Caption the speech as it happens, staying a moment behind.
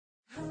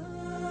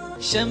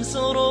شمس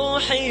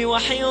روحي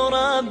وحي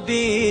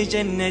ربي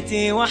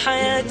جنتي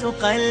وحياة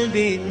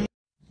قلبي.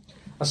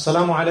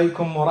 Assalamu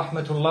alaikum wa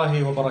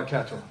rahmatullahi wa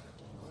barakatuh.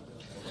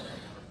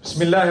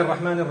 Bismillahir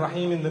Rahmanir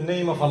Rahim. In the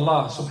name of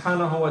Allah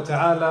subhanahu wa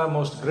ta'ala,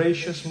 most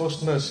gracious,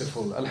 most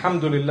merciful.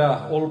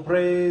 Alhamdulillah, all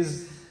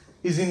praise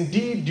is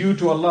indeed due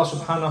to Allah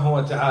subhanahu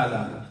wa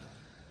ta'ala.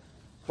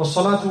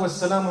 والصلاة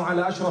والسلام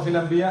على أشرف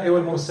الأنبياء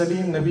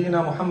والمرسلين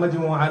نبينا محمد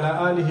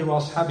وعلى آله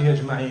وأصحابه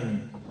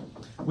أجمعين.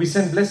 We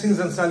send blessings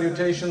and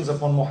salutations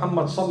upon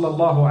Muhammad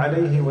sallallahu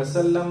alayhi wa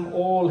sallam,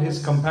 all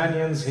his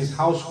companions, his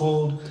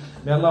household.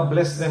 May Allah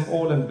bless them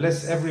all and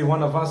bless every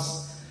one of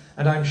us.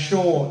 And I'm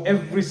sure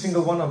every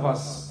single one of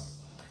us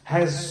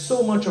has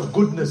so much of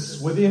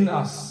goodness within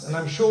us. And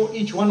I'm sure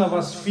each one of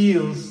us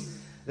feels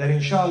that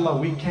inshallah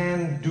we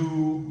can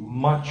do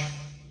much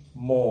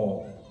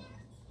more.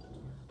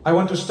 I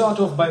want to start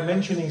off by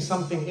mentioning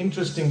something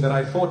interesting that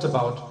I thought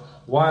about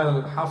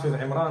while Hafiz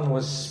Imran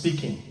was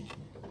speaking.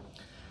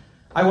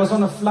 I was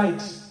on a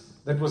flight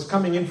that was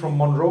coming in from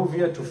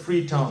Monrovia to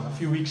Freetown a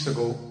few weeks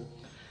ago,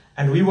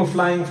 and we were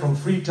flying from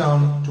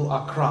Freetown to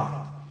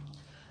Accra.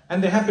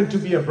 And there happened to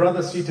be a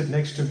brother seated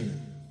next to me,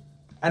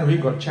 and we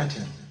got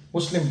chatting.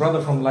 Muslim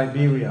brother from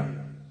Liberia.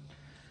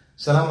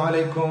 Assalamu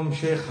alaikum,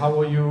 Sheikh, how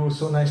are you?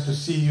 So nice to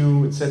see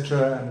you,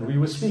 etc. And we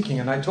were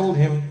speaking, and I told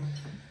him,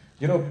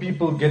 you know,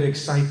 people get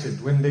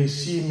excited when they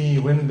see me,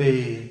 when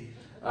they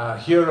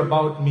hear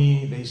about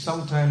me, they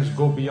sometimes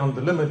go beyond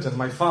the limit. And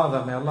my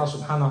father, may Allah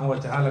subhanahu wa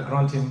ta'ala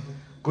grant him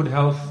good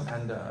health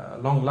and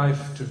long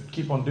life to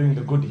keep on doing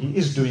the good he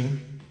is doing.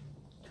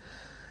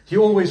 He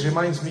always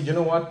reminds me, you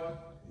know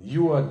what?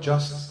 You are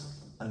just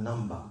a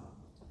number.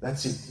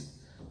 That's it.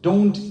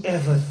 Don't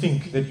ever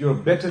think that you're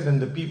better than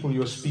the people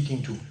you're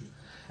speaking to.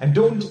 And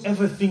don't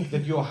ever think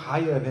that you're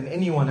higher than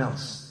anyone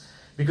else.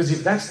 Because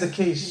if that's the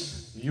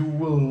case, you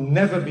will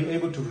never be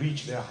able to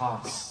reach their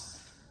hearts.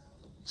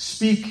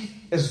 Speak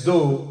as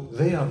though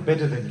they are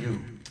better than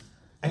you.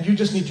 And you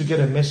just need to get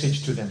a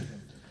message to them.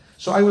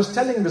 So I was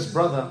telling this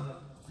brother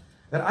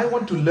that I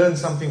want to learn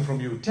something from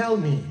you. Tell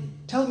me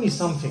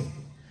something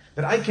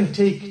that I can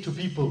take to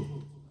people.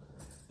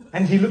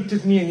 And he looked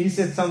at me and he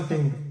said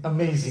something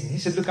amazing. He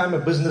said, look, I'm a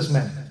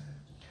businessman.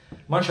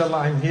 MashaAllah,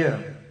 I'm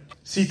here,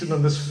 seated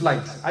on this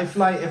flight. I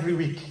fly every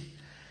week.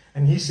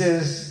 And he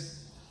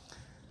says,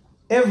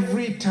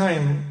 every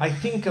time I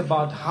think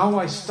about how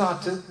I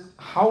started,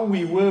 how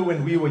we were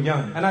when we were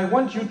young. And I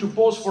want you to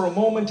pause for a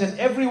moment, and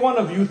every one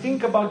of you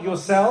think about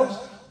yourselves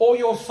or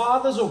your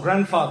fathers or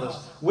grandfathers,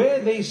 where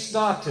they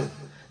started.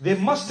 There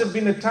must have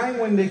been a time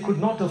when they could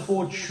not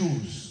afford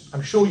shoes.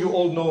 I'm sure you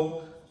all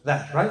know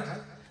that, right?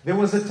 There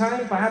was a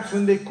time perhaps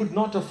when they could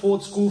not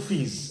afford school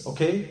fees,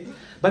 okay?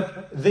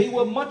 But they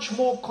were much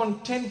more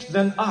content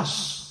than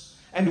us.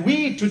 And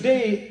we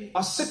today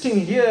are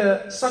sitting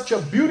here, such a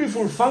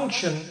beautiful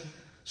function,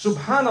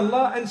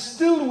 subhanallah, and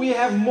still we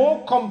have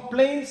more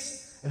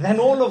complaints than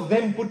all of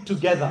them put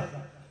together.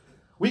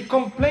 We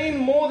complain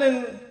more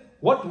than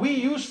what we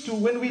used to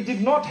when we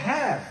did not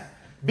have,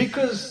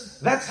 because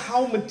that's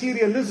how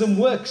materialism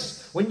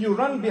works. When you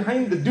run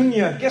behind the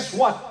dunya, guess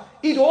what?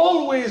 It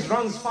always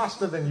runs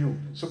faster than you,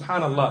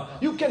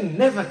 subhanallah. You can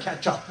never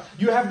catch up.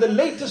 You have the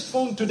latest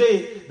phone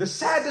today, the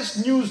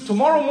saddest news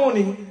tomorrow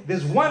morning,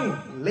 there's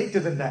one later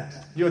than that.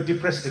 You're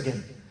depressed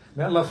again.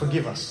 May Allah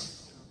forgive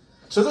us.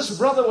 So this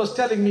brother was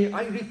telling me,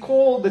 I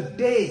recall the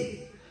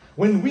day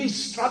when we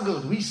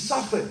struggled, we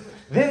suffered.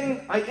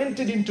 Then I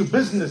entered into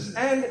business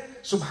and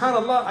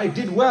subhanallah, I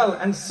did well,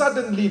 and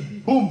suddenly,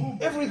 boom,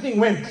 everything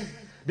went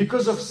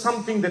because of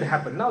something that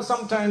happened. Now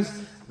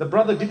sometimes the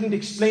brother didn't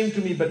explain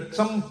to me, but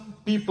some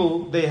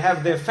people, they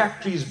have their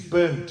factories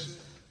burnt.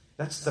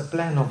 That's the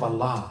plan of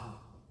Allah.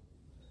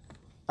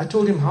 I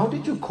told him, how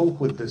did you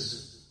cope with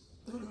this?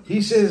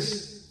 He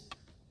says,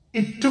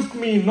 it took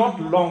me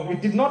not long,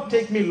 it did not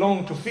take me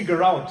long to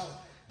figure out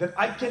that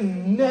I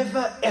can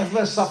never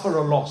ever suffer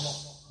a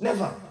loss.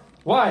 Never.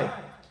 Why?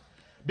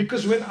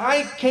 Because when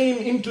I came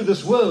into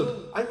this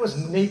world, I was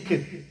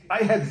naked.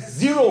 I had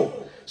zero.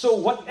 So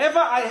whatever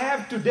I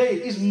have today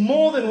is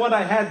more than what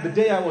I had the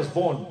day I was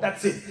born.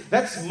 That's it.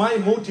 That's my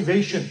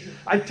motivation.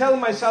 I tell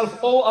myself,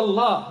 oh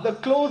Allah, the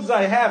clothes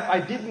I have,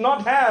 I did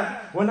not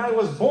have when I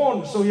was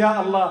born. So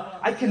ya Allah,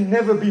 I can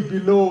never be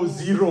below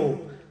zero.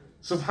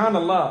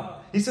 Subhanallah.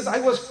 He says, I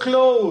was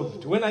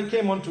clothed when I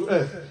came onto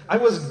earth. I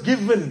was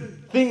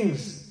given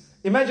things.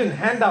 Imagine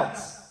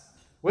handouts.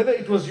 Whether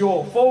it was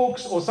your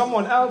folks or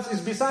someone else is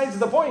besides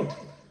the point.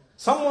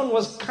 Someone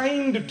was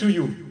kind to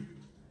you.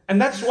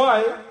 And that's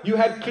why you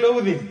had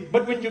clothing.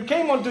 But when you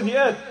came onto the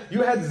earth,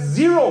 you had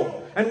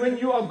zero. And when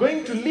you are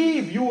going to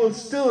leave, you will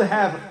still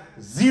have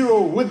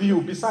zero with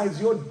you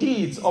besides your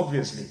deeds,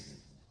 obviously.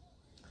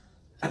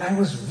 And I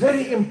was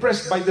very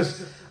impressed by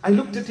this. I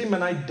looked at him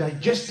and I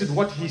digested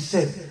what he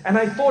said. And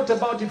I thought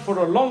about it for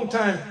a long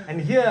time.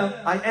 And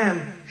here I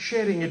am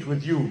sharing it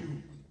with you.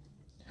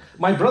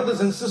 My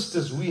brothers and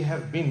sisters, we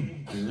have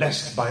been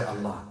blessed by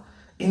Allah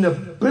in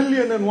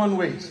 1,000,000,001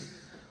 ways.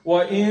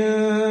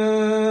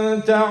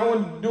 وَإِن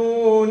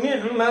تَعُدُّوا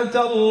نِعْمَةَ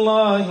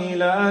اللَّهِ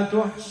لَا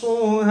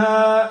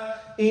تُحْصُوهَا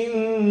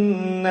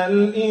إِنَّ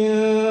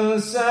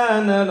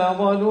الْإِنسَانَ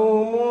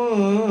لَظَلُومٌ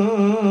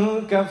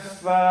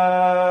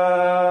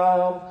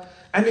كَفَّارٌ.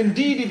 And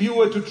indeed, if you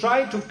were to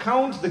try to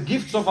count the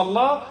gifts of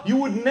Allah, you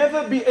would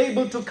never be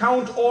able to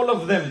count all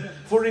of them.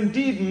 For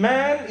indeed,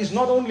 man is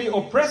not only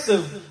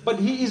oppressive, but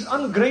he is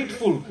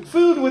ungrateful,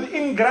 filled with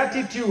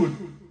ingratitude.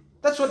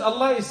 That's what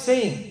Allah is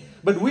saying.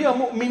 But we are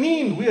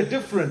mu'mineen, we are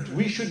different.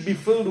 We should be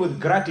filled with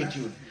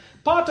gratitude.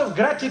 Part of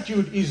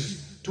gratitude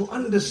is to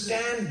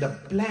understand the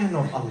plan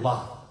of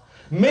Allah.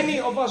 Many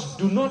of us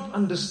do not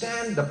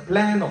understand the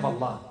plan of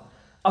Allah.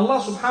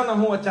 Allah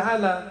subhanahu wa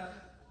ta'ala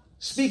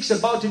speaks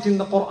about it in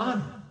the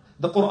Quran.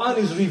 The Quran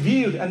is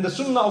revealed and the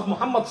Sunnah of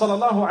Muhammad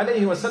sallallahu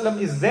alayhi wa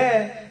sallam is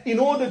there in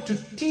order to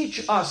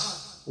teach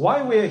us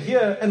why we are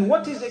here and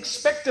what is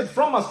expected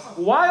from us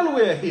while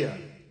we are here.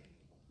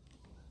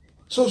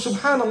 So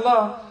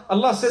subhanallah,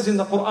 Allah says in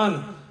the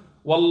Quran,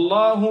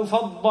 وَاللَّهُ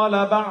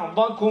فَضَّلَ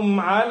بَعْضَكُمْ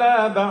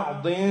عَلَى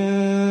بَعْضٍ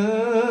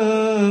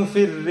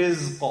فِي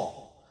الرِّزْقِ.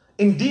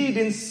 Indeed,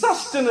 in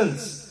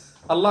sustenance,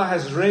 Allah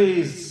has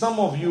raised some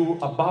of you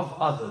above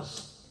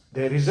others.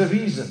 There is a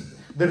reason.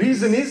 The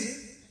reason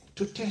is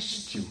to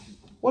test you.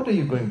 What are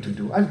you going to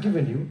do? I've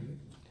given you.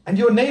 And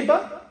your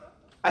neighbor,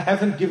 I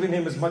haven't given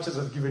him as much as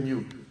I've given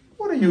you.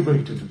 What are you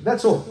going to do?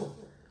 That's all.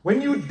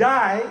 When you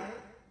die,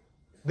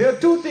 there are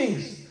two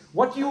things.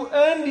 What you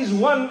earned is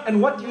one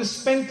and what you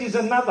spent is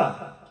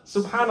another.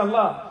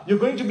 Subhanallah. You're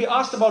going to be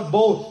asked about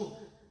both.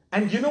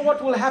 And you know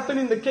what will happen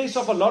in the case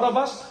of a lot of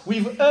us?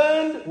 We've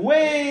earned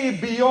way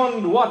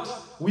beyond what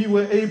we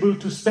were able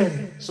to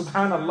spend.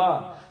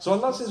 Subhanallah. So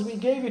Allah says, we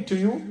gave it to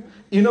you.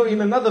 You know,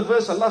 in another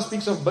verse, Allah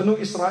speaks of Banu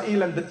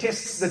Israel and the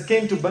tests that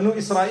came to Banu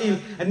Israel.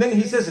 And then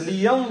He says,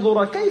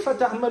 لِيَنْظُرَ كَيْفَ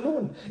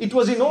تَعْمَلُونَ. It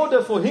was in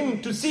order for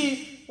Him to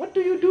see, what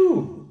do you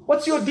do?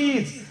 What's your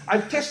deeds?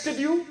 I've tested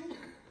you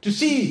to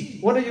see,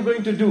 what are you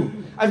going to do?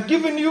 I've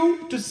given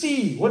you to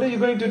see, what are you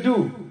going to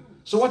do?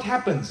 So what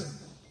happens?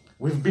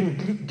 We've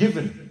been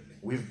given,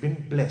 we've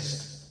been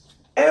blessed.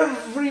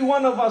 Every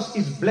one of us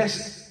is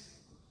blessed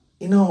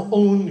in our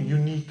own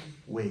unique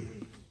way.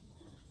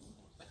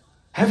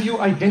 Have you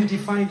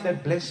identified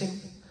that blessing?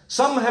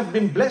 Some have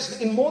been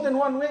blessed in more than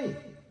one way.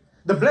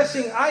 The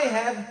blessing I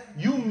have,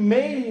 you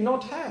may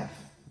not have.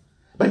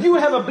 But you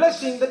have a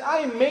blessing that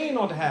I may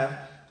not have.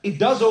 It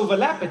does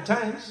overlap at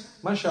times,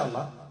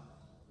 mashallah.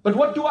 But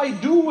what do I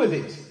do with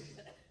it?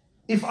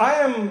 If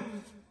I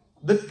am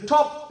the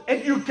top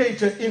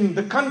educator in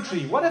the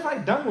country, what have I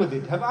done with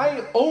it? Have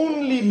I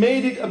only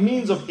made it a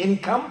means of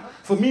income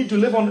for me to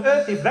live on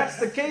earth? If that's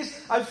the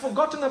case, I've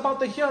forgotten about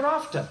the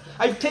hereafter.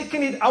 I've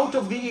taken it out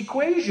of the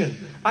equation.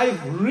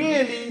 I've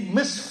really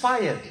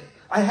misfired.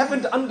 I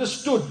haven't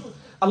understood.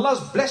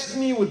 Allah's blessed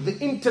me with the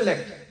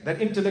intellect.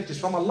 That intellect is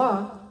from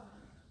Allah.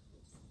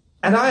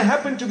 And I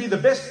happen to be the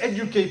best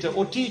educator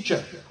or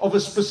teacher of a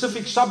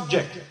specific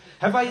subject.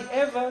 Have I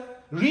ever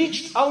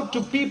reached out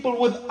to people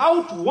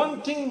without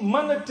wanting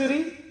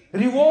monetary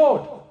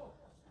reward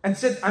and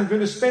said, I'm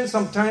going to spend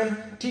some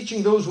time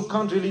teaching those who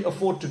can't really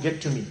afford to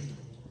get to me.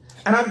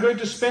 And I'm going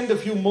to spend a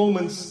few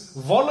moments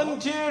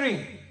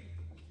volunteering.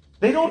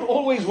 They don't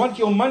always want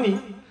your money.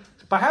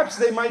 Perhaps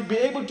they might be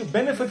able to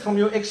benefit from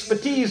your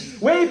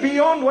expertise way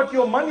beyond what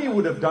your money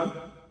would have done.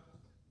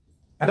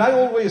 And I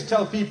always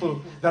tell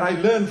people that I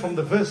learn from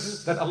the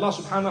verse that Allah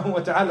subhanahu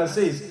wa ta'ala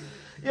says,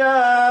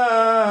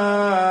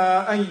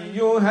 يا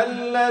أيها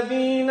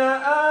الذين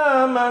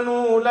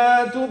آمنوا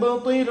لا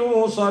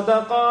تبطلوا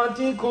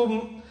صدقاتكم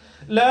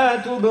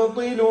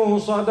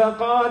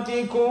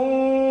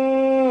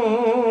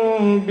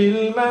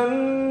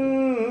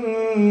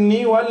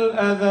بالمن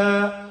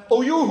والأذى.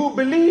 O you who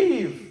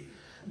believe,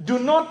 do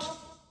not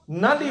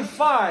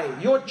nullify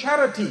your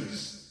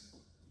charities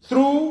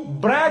through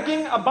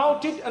bragging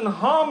about it and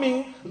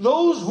harming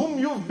those whom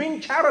you've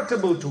been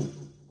charitable to.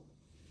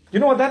 You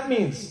know what that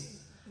means?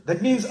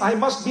 That means I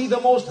must be the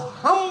most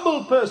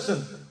humble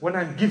person when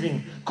I'm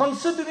giving,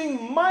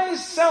 considering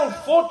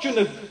myself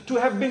fortunate to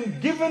have been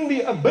given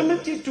the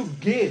ability to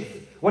give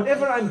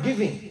whatever I'm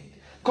giving,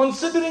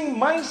 considering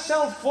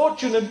myself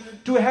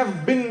fortunate to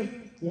have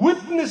been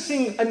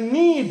witnessing a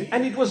need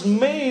and it was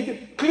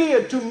made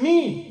clear to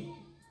me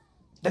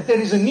that there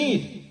is a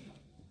need.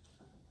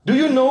 Do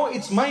you know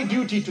it's my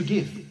duty to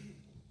give?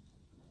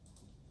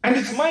 And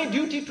it's my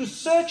duty to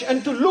search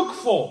and to look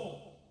for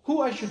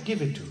who I should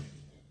give it to.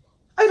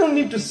 I don't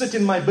need to sit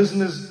in my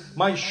business,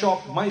 my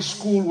shop, my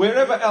school,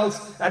 wherever else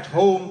at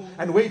home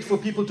and wait for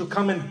people to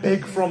come and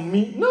beg from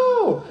me.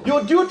 No,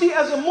 your duty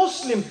as a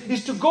Muslim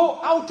is to go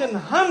out and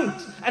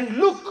hunt and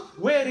look,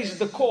 where is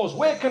the cause?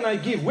 Where can I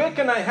give? Where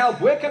can I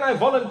help? Where can I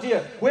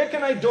volunteer? Where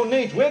can I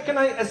donate? Where can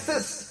I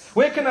assist?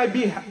 Where can I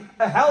be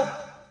a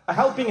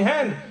helping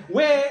hand?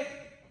 Where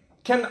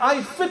can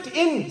I fit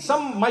in?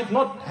 Some might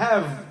not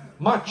have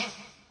much,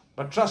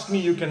 but trust me,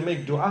 you can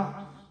make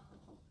dua.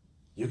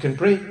 You can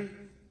pray.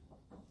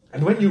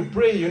 And when you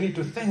pray, you need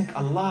to thank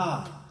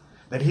Allah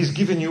that He's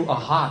given you a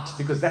heart,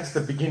 because that's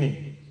the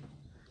beginning.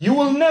 You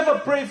will never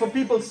pray for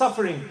people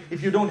suffering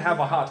if you don't have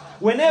a heart.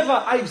 Whenever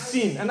I've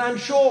seen, and I'm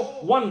sure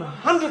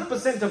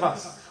 100% of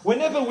us,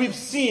 whenever we've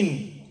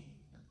seen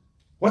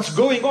what's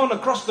going on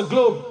across the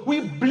globe,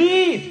 we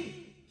bleed.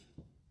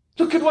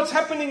 Look at what's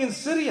happening in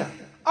Syria.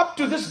 Up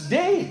to this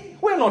day,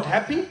 we're not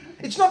happy.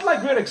 It's not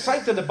like we're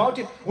excited about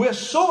it. We're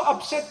so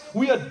upset,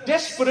 we are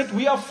desperate,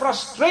 we are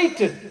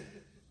frustrated.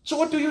 So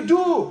what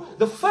do?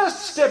 The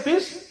first step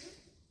is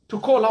to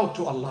call out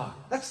to Allah.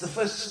 That's the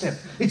first step.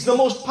 It's the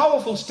most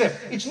powerful step.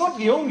 It's not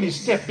the only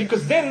step,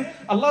 because then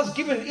Allah's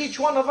given each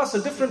one of us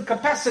a different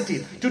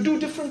capacity to do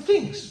different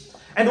things.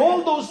 And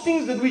all those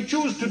things that we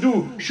choose to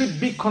do should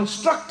be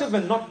constructive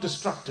and not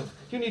destructive.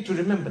 You need to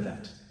remember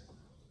that.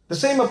 The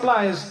same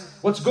applies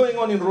what's going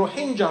on in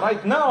Rohingya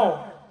right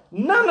now.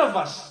 None of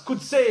us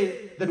could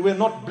say that we're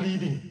not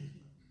bleeding.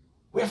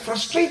 We're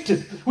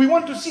frustrated. We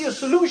want to see a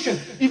solution.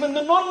 Even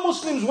the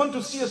non-Muslims want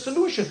to see a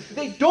solution.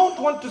 They don't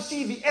want to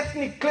see the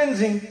ethnic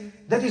cleansing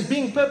that is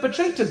being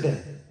perpetrated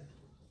there.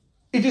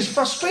 It is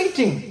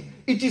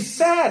frustrating. It is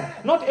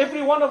sad. Not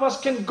every one of us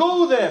can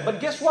go there. But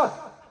guess what?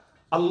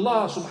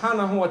 Allah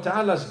subhanahu wa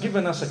ta'ala has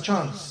given us a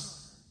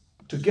chance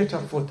to get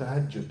up for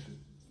tahajjud.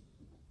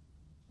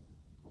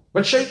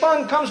 But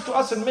shaitan comes to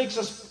us and makes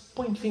us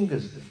point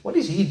fingers. What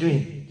is he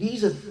doing?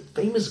 He's a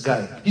famous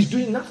guy. He's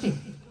doing nothing.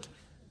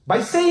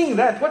 By saying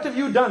that, what have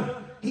you done?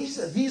 He's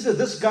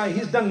this guy,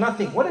 he's done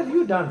nothing. What have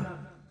you done?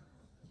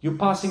 You're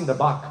passing the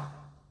buck.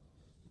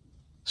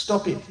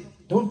 Stop it.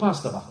 Don't pass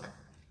the buck.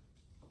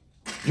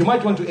 You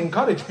might want to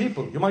encourage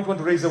people. You might want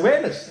to raise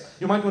awareness.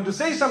 You might want to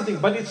say something.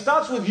 But it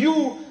starts with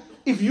you.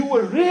 If you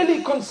were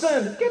really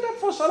concerned, get up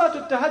for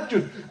Salatul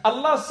Tahajjud.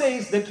 Allah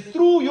says that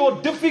through your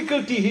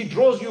difficulty, He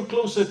draws you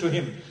closer to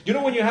Him. You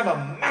know when you have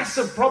a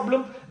massive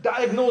problem,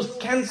 diagnosed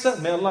cancer,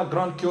 may Allah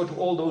grant cure to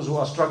all those who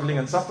are struggling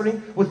and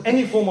suffering with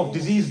any form of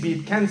disease, be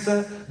it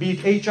cancer, be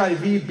it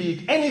HIV, be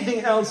it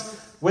anything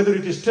else, whether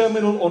it is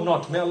terminal or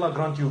not. May Allah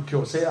grant you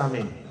cure. Say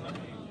Ameen.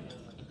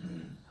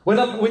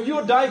 When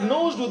you're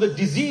diagnosed with a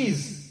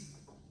disease,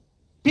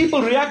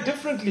 people react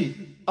differently.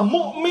 A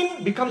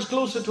mu'min becomes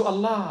closer to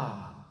Allah.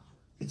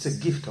 It's a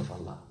gift of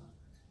Allah.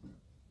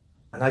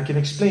 And I can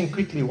explain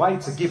quickly why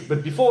it's a gift.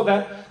 But before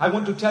that, I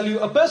want to tell you,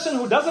 a person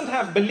who doesn't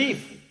have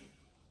belief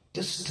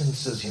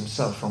distances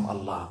himself from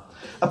Allah.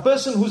 A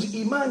person whose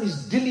iman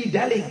is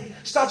dilly-dallying,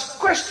 starts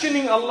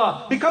questioning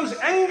Allah, becomes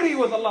angry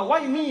with Allah.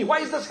 Why me? Why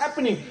is this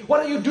happening? What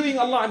are you doing,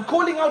 Allah? I'm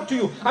calling out to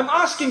you. I'm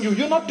asking you.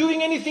 You're not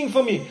doing anything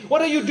for me.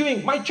 What are you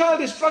doing? My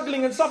child is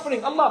struggling and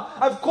suffering. Allah,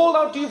 I've called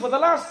out to you for the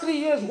last 3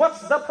 years.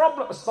 What's the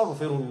problem?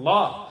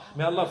 Astaghfirullah.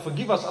 May Allah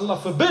forgive us. Allah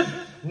forbid.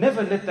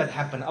 Never let that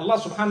happen. Allah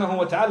subhanahu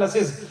wa ta'ala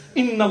says,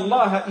 Inna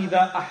Allah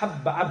idha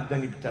ahabba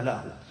abdan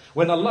ibtalahu.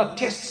 When Allah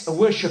tests a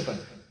worshipper,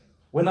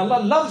 when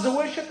Allah loves a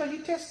worshipper, He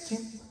tests him.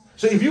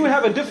 So if you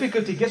have a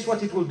difficulty, guess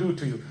what it will do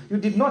to you? You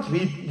did not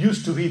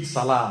used to read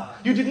salah.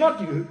 You did not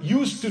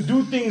used to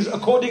do things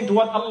according to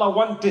what Allah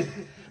wanted.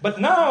 But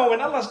now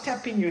when Allah's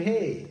tapping you,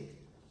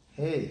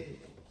 hey,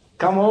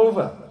 come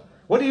over.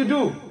 What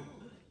do?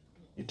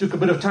 You took a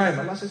bit of time.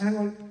 Allah says, hang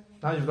on.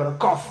 Now you've got a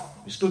cough.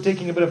 You're still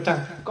taking a bit of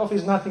time. Cough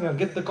is nothing. I'll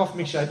get the cough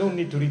mixture. I don't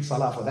need to read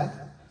salah for that.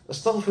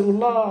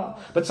 Astaghfirullah.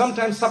 But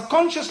sometimes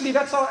subconsciously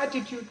that's our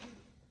attitude.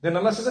 Then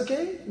Allah says,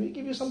 okay, we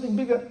give you something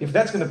bigger. If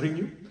that's going to bring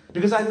you.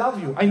 Because I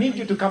love you. I need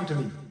you to come to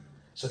me.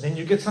 So then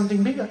you get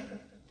something bigger.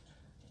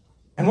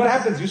 And what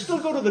happens? You still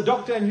go to the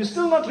doctor and you're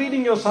still not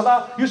reading your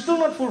salah. You're still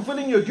not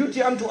fulfilling your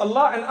duty unto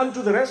Allah and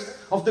unto the rest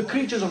of the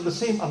creatures of the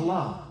same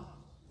Allah.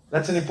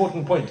 That's an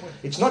important point.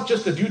 It's not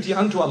just a duty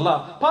unto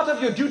Allah. Part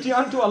of your duty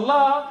unto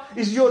Allah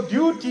is your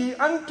duty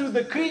unto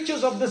the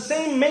creatures of the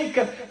same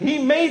Maker. He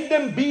made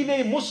them, be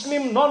they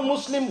Muslim,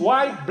 non-Muslim,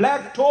 white,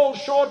 black, tall,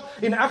 short,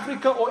 in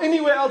Africa or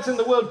anywhere else in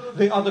the world.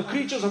 They are the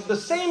creatures of the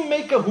same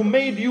Maker who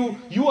made you.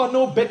 You are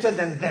no better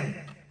than them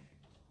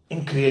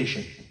in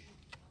creation.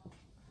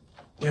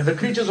 They are the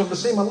creatures of the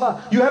same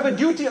Allah. You have a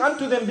duty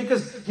unto them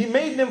because He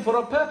made them for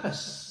a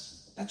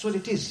purpose. That's what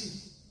it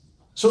is.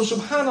 So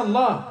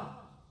subhanallah,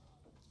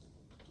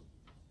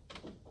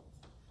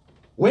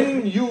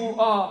 when you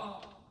are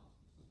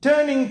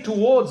turning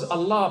towards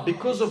Allah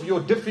because of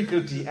your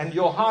difficulty and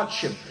your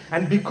hardship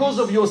and because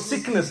of your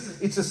sickness,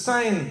 it's a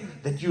sign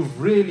that you've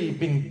really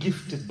been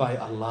gifted by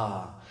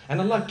Allah. And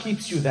Allah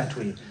keeps you that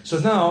way. So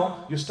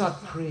now you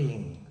start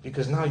praying,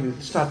 because now you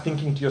start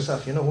thinking to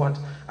yourself, you know what?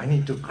 I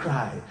need to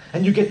cry.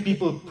 And you get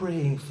people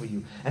praying for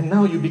you. And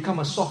now you become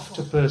a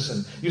softer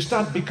person. You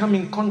start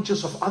becoming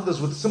conscious of others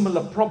with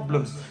similar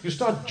problems. You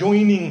start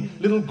joining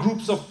little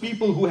groups of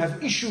people who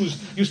have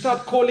issues. You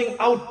start calling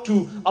out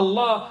to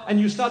Allah and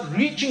you start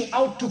reaching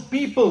out to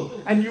people.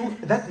 And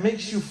that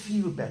makes you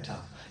feel better.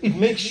 It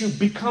makes you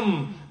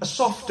become a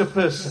softer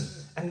person.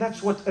 And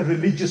that's what a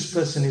religious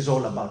person is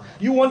all about.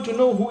 You want to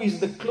know who is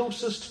the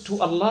closest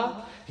to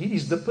Allah? He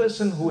is the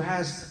person who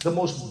has the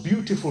most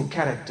beautiful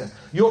character.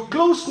 Your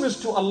closeness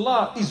to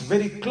Allah is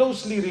very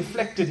closely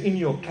reflected in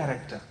your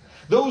character.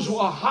 Those who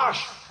are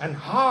harsh and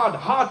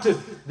hard-hearted,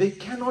 they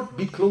cannot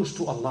be close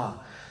to Allah.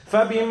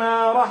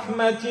 فَبِمَا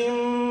رَحْمَةٍ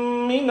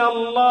مِّنَ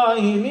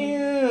اللَّهِ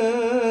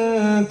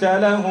لِنْتَ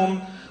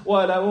لَهُمْ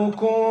وَلَوْ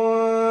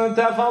كُنْتَ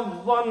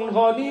فَظًّا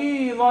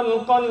غَلِيظَ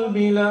الْقَلْبِ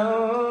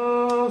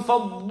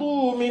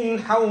لَانْفَضُّوا مِنْ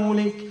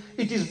حَوْلِكَ.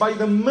 It is by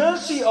the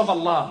mercy of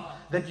Allah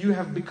that you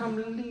have become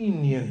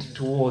lenient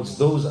towards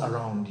those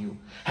around you.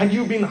 Had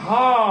you been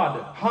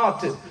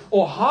hard-hearted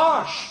or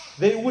harsh,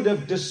 they would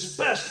have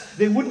dispersed.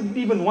 They wouldn't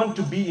even want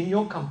to be in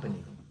your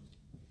company.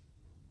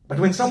 But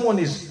when someone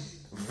is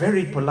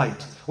very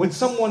polite, when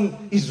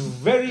someone is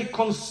very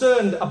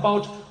concerned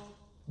about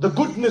the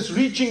goodness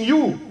reaching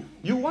you,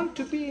 you want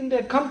to be in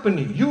their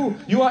company.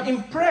 You are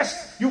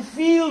impressed. You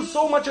feel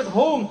so much at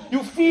home.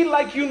 You feel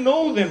like you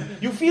know them.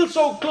 You feel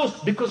so close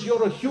because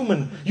you're a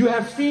human. You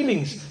have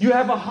feelings. You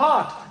have a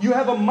heart. You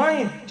have a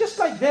mind just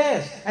like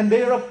theirs. And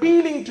they are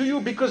appealing to you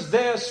because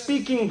they are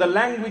speaking the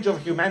language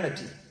of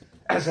humanity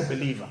as a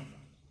believer.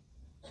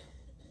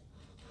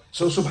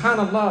 So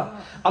subhanallah,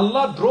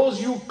 Allah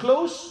draws you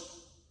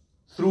close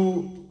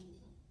through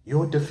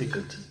your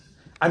difficulty.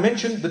 I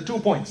mentioned the 2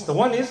 points. The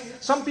one is,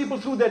 some people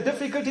through their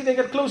difficulty, they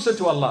get closer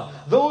to Allah.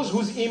 Those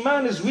whose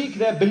iman is weak,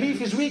 their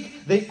belief is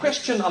weak, they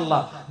question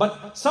Allah.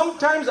 But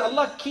sometimes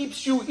Allah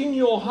keeps you in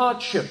your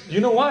hardship. You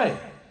know why?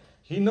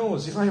 He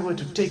knows, if I were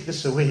to take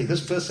this away,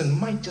 this person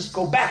might just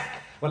go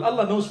back. Well,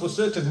 Allah knows for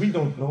certain, we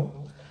don't know.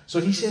 So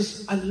He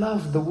says, I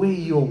love the way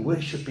you're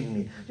worshipping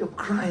me. You're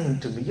crying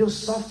to me. You're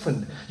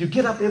softened. You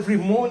get up every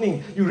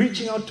morning. You're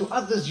reaching out to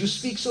others. You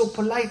speak so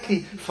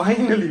politely.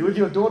 Finally, with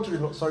your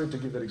daughter-in-law. Sorry to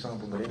give that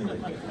example, but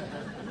anyway.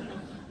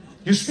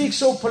 You speak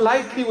so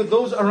politely with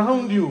those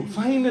around you.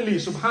 Finally,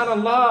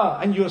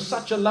 subhanallah. And you're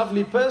such a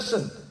lovely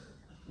person.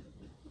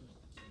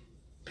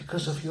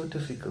 Because of your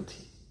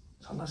difficulty.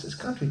 So Allah says,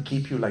 can't we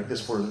keep you like this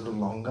for a little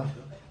longer?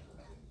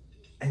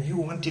 And you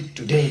want it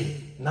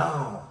today,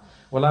 now.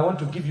 Well, I want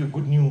to give you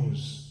good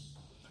news.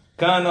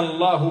 كَانَ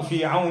اللَّهُ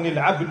فِي عَوْنِ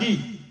الْعَبْدِ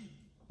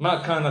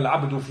مَا كَانَ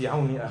الْعَبْدُ فِي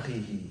عَوْنِ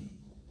أَخِيهِ.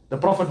 The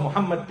Prophet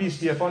Muhammad, peace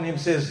be upon him,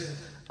 says,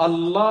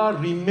 Allah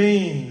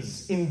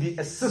remains in the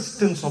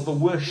assistance of the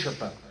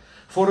worshipper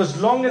for as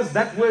long as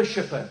that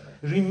worshipper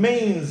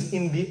remains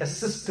in the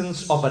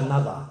assistance of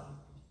another.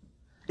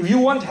 If you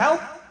want help,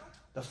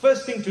 the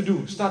first thing to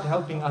do, start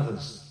helping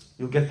others.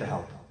 You'll get the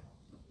help.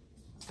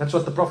 That's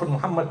what the Prophet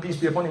Muhammad, peace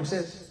be upon him,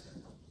 says.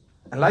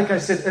 And like I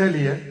said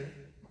earlier,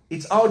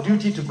 it's our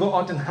duty to go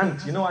out and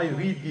hunt. You know, I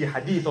read the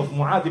hadith of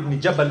Mu'adh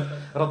ibn Jabal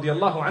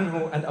radiyallahu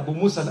anhu and Abu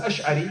Musa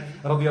al-Ash'ari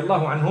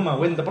radiyallahu anhuma.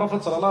 When the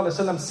Prophet sallallahu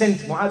alaihi wasallam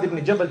sent Mu'adh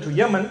ibn Jabal to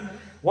Yemen,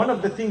 one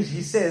of the things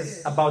he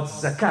says about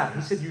zakah,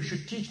 he said you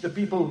should teach the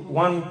people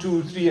 1,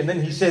 2, 3, and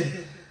then he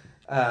said,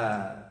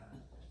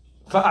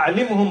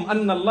 فَأَعْلِمْهُمْ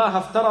أَنَّ اللَّهَ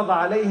افْتَرَضَ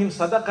عَلَيْهِمْ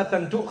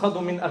صَدَقَةً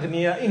تُؤْخَذُ مِنْ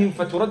أَغْنِيَائِهِمْ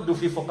فَتُرَدُّ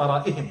فِي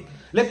فُقَرَائِهِمْ.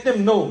 Let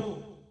them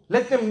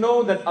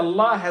know that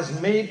Allah has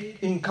made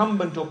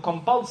incumbent or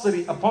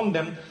compulsory upon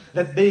them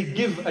that they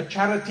give a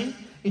charity.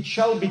 It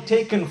shall be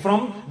taken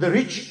from the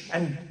rich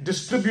and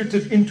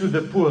distributed into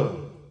the poor.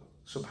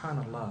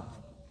 Subhanallah.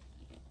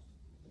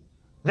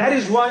 That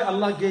is why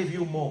Allah gave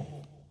you more.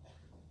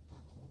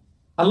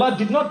 Allah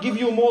did not give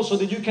you more so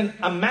that you can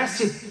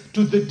amass it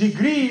to the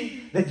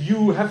degree that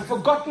you have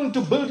forgotten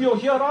to build your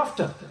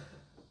hereafter.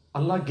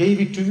 Allah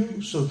gave it to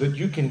you so that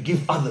you can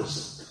give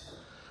others.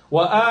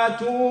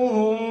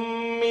 وَآتُوهُمْ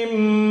مِنْ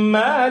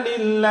مَالِ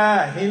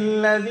اللَّهِ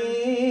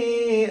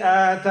الَّذِي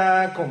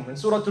آتَاكُمْ. In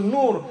Surah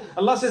An-Nur,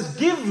 Allah says,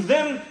 give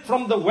them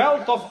from the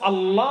wealth of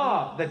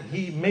Allah that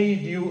He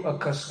made you a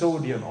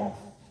custodian of.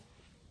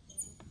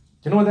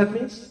 Do you know what that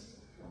means?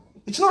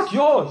 It's not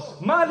yours.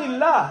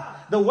 Malillah.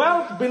 The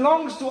wealth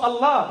belongs to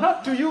Allah,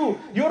 not to you.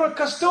 You're a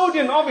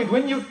custodian of it.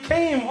 When you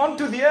came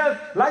onto the earth,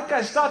 like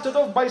I started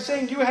off by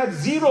saying, you had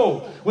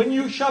zero. When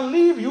you shall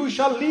leave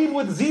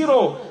with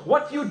zero.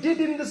 What you did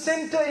in the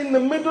center, in the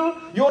middle,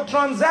 your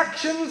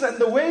transactions and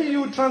the way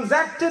you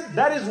transacted,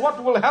 that is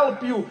what will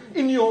help you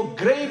in your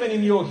grave and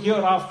in your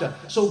hereafter.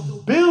 So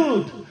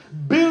build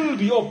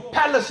your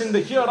palace in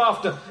the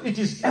hereafter. It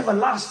is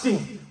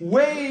everlasting,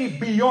 way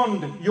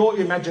beyond your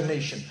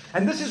imagination.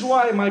 And this is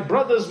why, my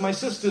brothers, my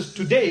sisters,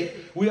 today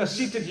we are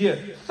seated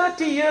here.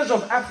 30 years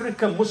of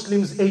Africa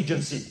Muslims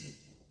Agency.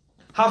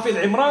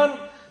 Hafid Imran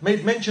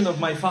made mention of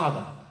my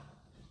father.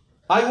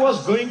 I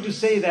was going to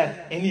say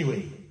that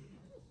anyway.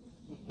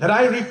 That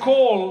I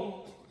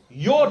recall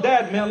your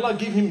dad, may Allah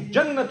give him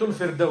Jannatul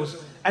Firdaus.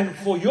 And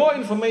for your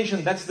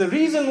information, that's the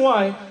reason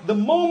why the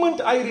moment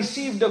I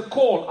received a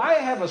call, I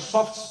have a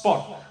soft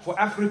spot for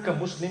Africa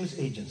Muslims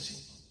Agency.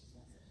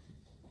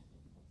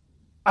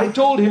 I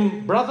told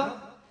him, brother,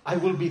 I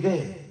will be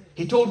there.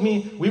 He told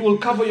me, we will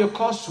cover your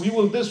costs, we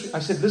will this. I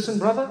said, listen,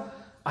 brother,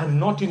 I'm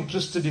not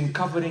interested in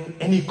covering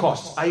any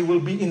costs. I will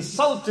be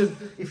insulted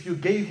if you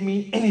gave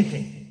me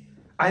anything.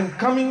 I'm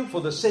coming for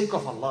the sake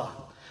of Allah.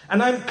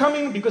 And I'm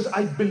coming because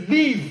I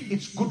believe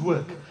it's good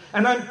work.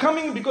 And I'm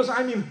coming because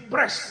I'm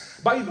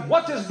impressed by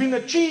what has been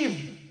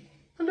achieved.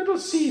 A little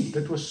seed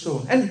that was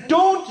sown. And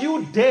don't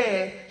you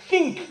dare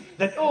think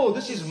that, oh,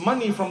 this is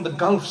money from the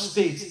Gulf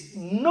states.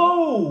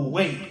 No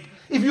way.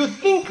 If you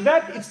think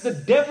that, it's the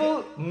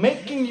devil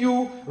making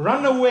you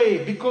run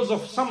away because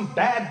of some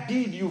bad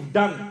deed you've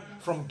done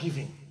from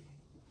giving.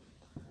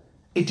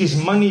 It is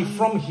money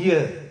from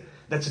here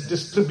that's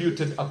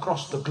distributed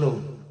across the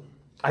globe.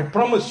 I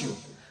promise you,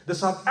 the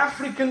South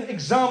African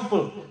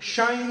example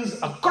shines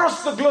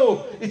across the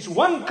globe. It's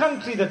one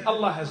country that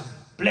Allah has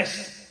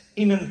blessed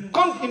in a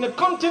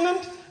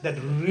continent that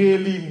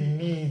really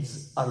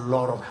needs a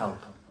lot of help.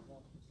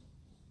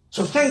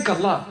 So thank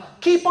Allah.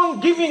 Keep on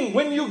giving.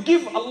 When you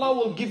give, Allah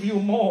will give you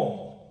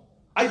more.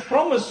 I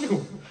promise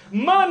you.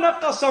 مَا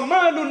نَقَصَ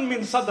مَالٌ مِّن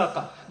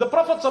صَدَقَةٍ. The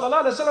Prophet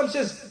ﷺ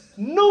says,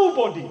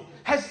 nobody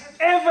has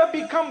ever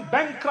become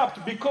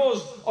bankrupt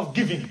because of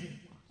giving.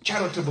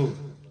 Charitable.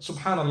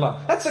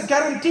 Subhanallah. That's a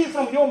guarantee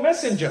from your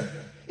messenger.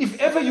 If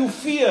ever you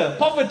fear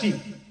poverty,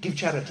 give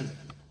charity.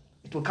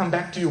 It will come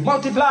back to you.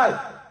 Multiply.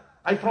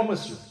 I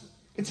promise you.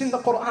 It's in the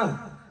Quran.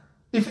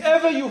 If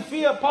ever you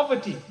fear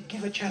poverty,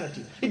 give a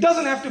charity. It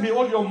doesn't have to be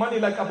all your money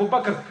like Abu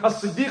Bakr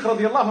as-Siddiq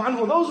radiallahu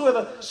anhu. Those were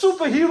the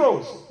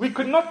superheroes. We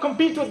could not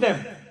compete with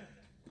them.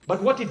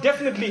 But what it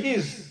definitely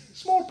is,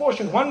 small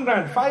portion, 1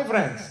 rand, 5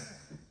 rands.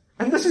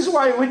 And this is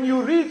why when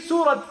you read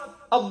Surah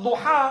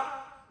Al-Duha,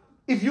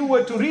 if you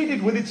were to read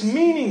it with its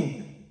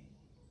meaning,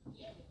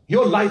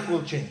 your life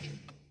will change.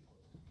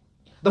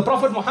 The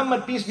Prophet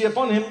Muhammad, peace be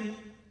upon him,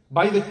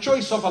 by the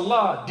choice of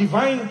Allah,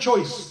 divine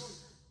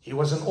choice, he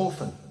was an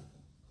orphan.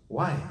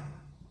 Why?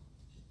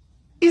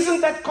 Isn't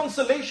that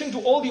consolation to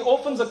all the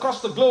orphans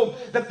across the globe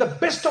that the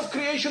best of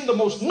creation, the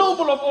most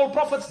noble of all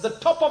prophets, the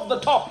top of the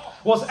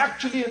top, was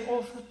actually an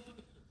orphan?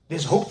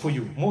 There's hope for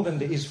you more than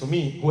there is for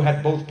me who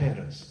had both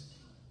parents.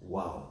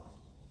 Wow.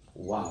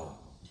 Wow.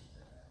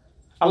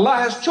 Allah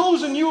has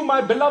chosen you, my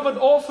beloved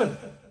orphan,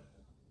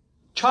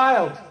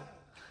 child.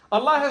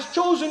 Allah has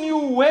chosen you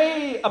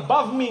way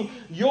above me.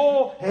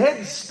 Your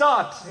head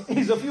start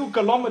is a few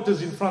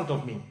kilometers in front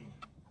of me.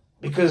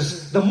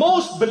 Because the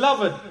most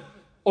beloved,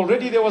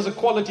 already there was a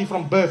quality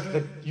from birth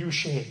that you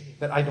share,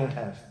 that I don't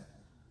have.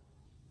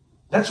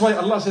 That's why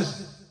Allah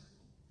says,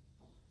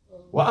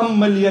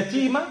 وَأَمَّا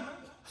الْيَتِيمَ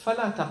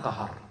فَلَا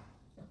تَقَهَرْ.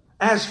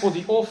 As for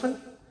the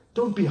orphan,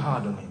 don't be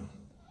hard on him.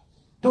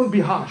 Don't be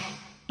harsh.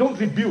 Don't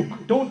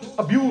rebuke. Don't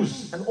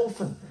abuse an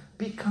orphan.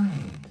 Be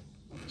kind.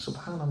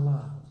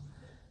 Subhanallah.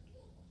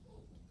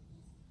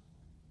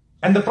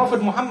 And the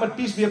Prophet Muhammad,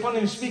 peace be upon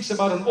him, speaks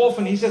about an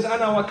orphan. He says,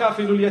 أَنَا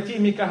وَكَافِلُ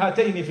الْيَتِيمِ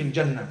كَهَاتَيْنِ فِي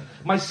الْجَنَّةِ.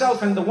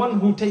 Myself and the one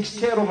who takes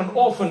care of an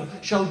orphan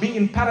shall be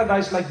in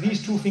paradise like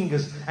these 2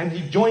 fingers. And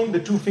he joined the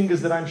 2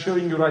 fingers that I'm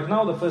showing you right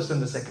now, the first and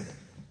the second.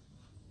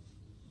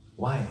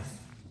 Why?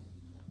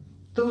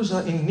 Those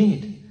are in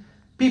need.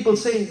 People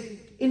say,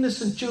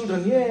 innocent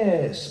children,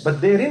 yes, but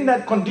they're in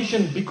that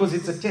condition because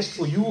it's a test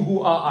for you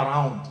who are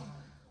around.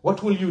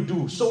 What will you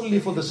do solely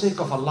for the sake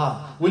of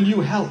Allah? Will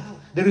you help?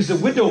 There is a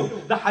widow.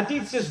 The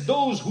hadith says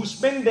those who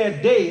spend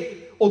their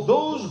day, or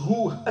those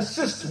who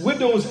assist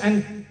widows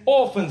and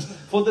orphans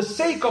for the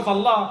sake of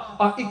Allah,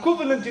 are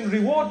equivalent in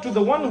reward to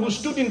the one who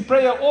stood in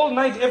prayer all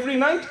night, every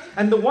night,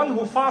 and the one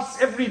who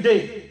fasts every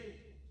day.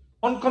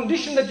 On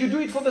condition that you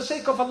do it for the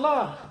sake of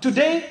Allah.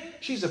 Today,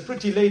 she's a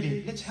pretty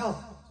lady. Let's help.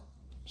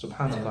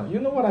 Subhanallah. You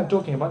know what I'm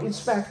talking about.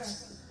 It's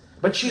facts.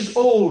 But she's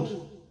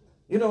old.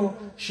 You know,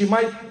 she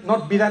might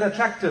not be that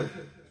attractive.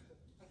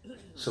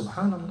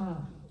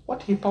 Subhanallah.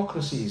 What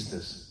hypocrisy is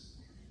this?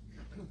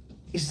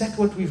 Is that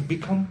what we've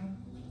become?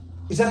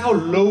 Is that how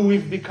low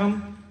we've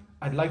become?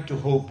 I'd like to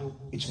hope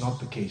it's not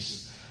the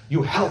case.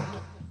 You help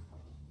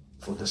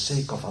for the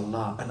sake of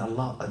Allah and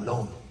Allah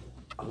alone.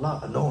 Allah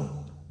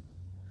alone.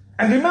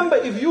 And remember,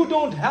 if you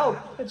don't help,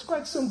 it's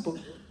quite simple.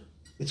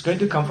 It's going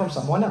to come from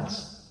someone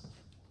else.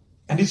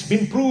 And it's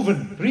been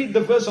proven. Read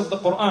the verse of the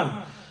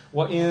Quran.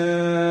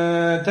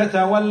 وَإِن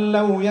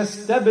تَتَوَلَّوْا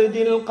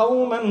يَسْتَبْدِلْ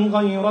قَوْمًا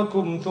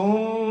غَيْرَكُمْ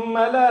ثُمَّ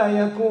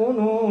لَا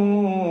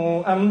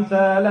يَكُونُوا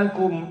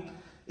أَمْثَالَكُمْ.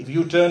 If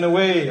you turn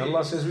away,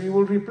 Allah says, we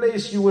will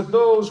replace you with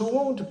those who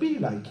won't be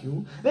like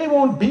you. They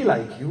won't be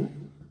like you.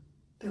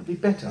 They'll be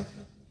better.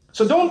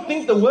 So don't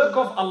think the work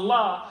of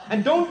Allah,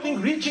 and don't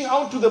think reaching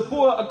out to the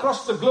poor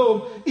across the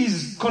globe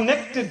is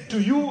connected to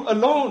you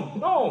alone.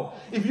 No.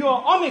 If you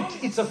are on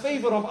it, it's a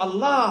favor of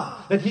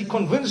Allah that He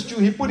convinced you,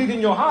 He put it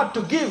in your heart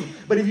to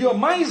give. But if you are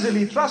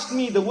miserly, trust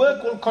me, the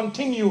work will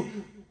continue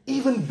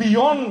even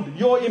beyond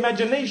your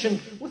imagination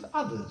with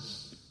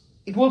others.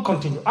 It will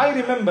continue. I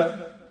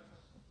remember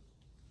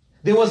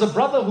there was a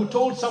brother who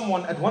told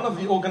someone at one of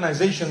the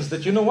organizations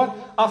that, you know what,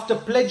 after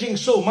pledging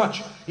so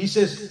much, he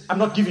says, I'm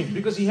not giving,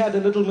 because he had a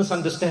little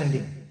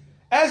misunderstanding.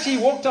 As he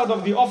walked out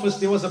of the office,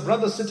 there was a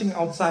brother sitting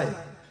outside.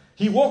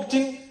 He walked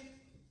in,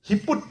 he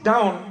put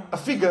down a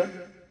figure,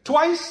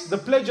 twice the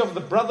pledge of the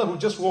brother who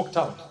just walked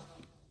out.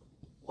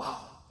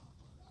 Wow.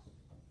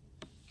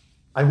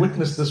 I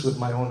witnessed this with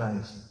my own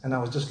eyes, and I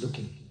was just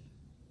looking.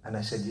 And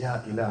I said, Ya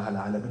ilaha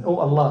al-alamin, oh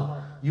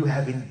Allah, you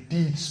have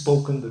indeed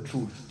spoken the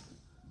truth.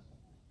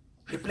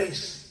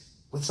 Replace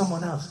with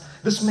someone else.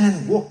 This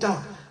man walked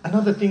out.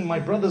 Another thing, my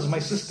brothers, my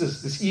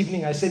sisters, this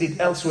evening I said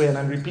it elsewhere and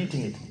I'm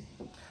repeating it.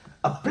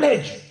 A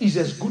pledge is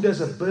as good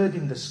as a bird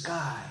in the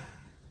sky.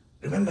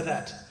 Remember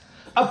that.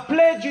 A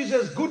pledge is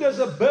as good as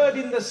a bird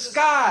in the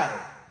sky.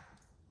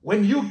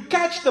 When you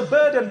catch the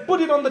bird and put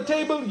it on the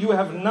table, you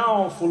have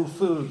now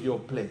fulfilled your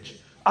pledge.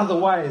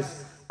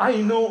 Otherwise, I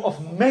know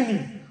of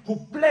many who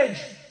pledge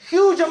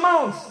huge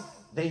amounts.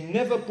 They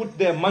never put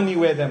their money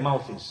where their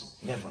mouth is.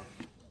 Never.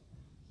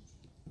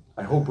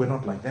 I hope we're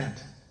not like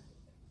that.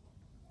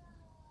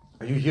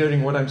 Are you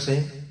hearing what I'm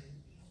saying?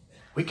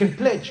 We can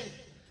pledge.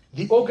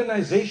 The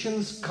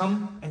organizations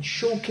come and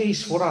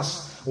showcase for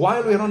us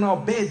while we're on our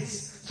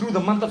beds through the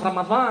month of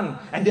Ramadan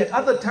and at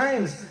other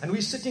times, and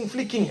we're sitting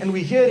flicking and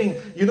we're hearing,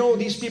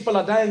 these people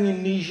are dying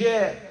in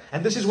Niger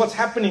and this is what's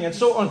happening and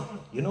so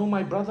on.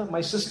 My brother, my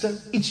sister,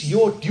 it's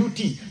your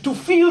duty to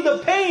feel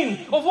the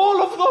pain of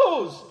all of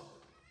those.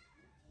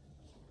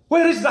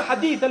 Where is the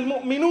hadith?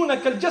 المؤمنون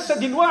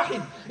كالجسد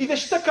الواحد إذا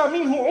اشتكى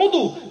منه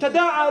عضو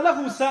تداعى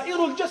له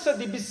سائر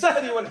الجسد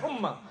بالسهر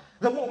والحمى.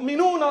 The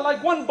mu'minun are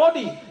like one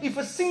body. If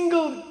a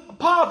single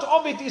part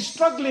of it is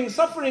struggling,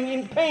 suffering,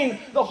 in pain,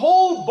 the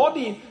whole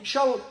body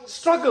shall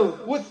struggle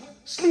with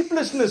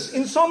sleeplessness,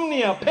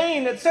 insomnia,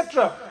 pain,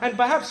 etc. and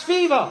perhaps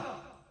fever.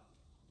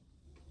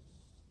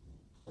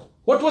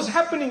 What was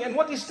happening and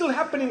what is still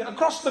happening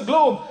across the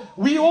globe,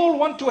 we all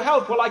want to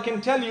help. Well, I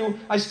can tell you,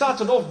 I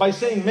started off by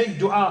saying make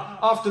dua.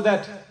 After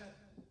that,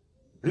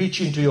 reach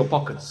into your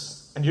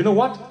pockets. And you know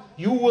what?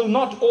 You will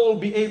not all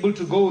be able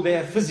to go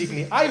there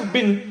physically. I've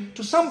been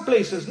to some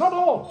places, not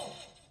all.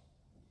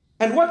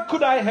 And what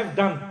could I have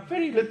done?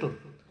 Very little.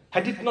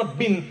 Had it not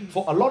been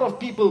for a lot of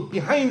people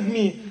behind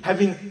me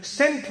having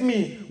sent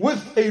me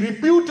with a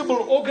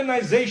reputable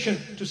organization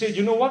to say,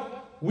 you know what?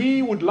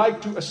 We would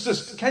like to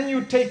assist. Can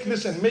you take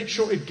this and make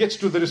sure it gets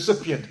to the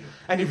recipient?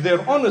 And if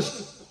they're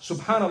honest,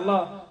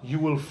 subhanallah, you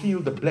will feel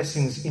the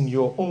blessings in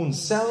your own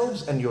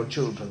selves and your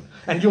children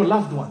and your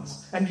loved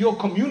ones and your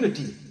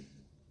community.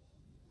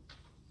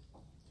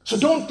 So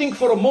don't think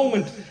for a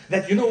moment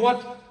that,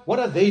 what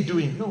are they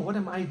doing? No, what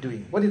am I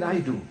doing? What did I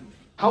do?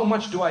 How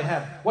much do I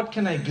have? What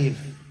can I give?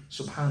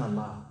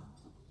 Subhanallah.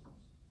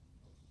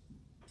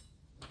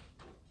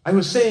 I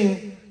was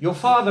saying, your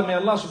father, may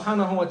Allah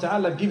subhanahu wa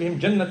ta'ala give him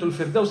Jannatul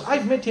Firdaus.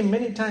 I've met him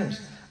many times.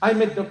 I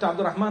met Dr.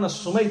 Abdurrahman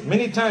al-Sumayt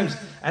many times,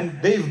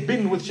 and they've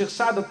been with Sheikh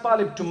Saad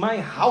al-Talib to my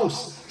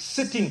house,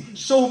 sitting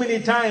so many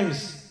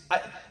times,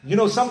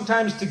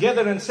 sometimes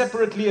together and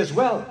separately as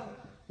well.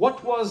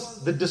 What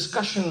was the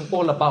discussion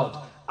all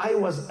about? I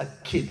was a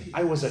kid.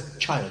 I was a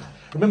child.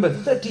 Remember,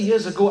 30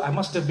 years ago, I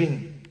must have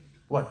been,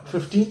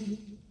 15?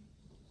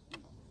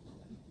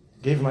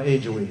 Gave my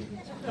age away.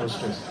 No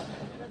stress.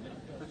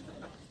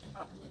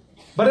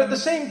 But at the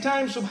same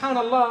time,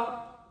 subhanallah,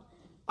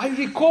 I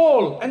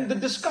recall, and the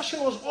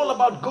discussion was all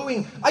about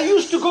going. I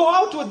used to go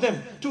out with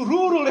them to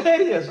rural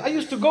areas. I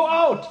used to go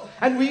out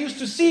and we used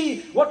to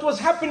see what was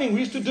happening.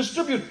 We used to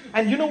distribute.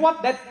 And you know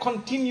what? That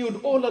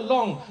continued all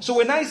along. So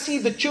when I see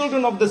the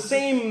children of the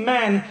same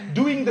man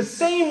doing the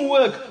same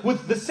work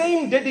with the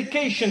same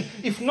dedication,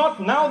 if not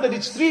now that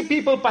it's 3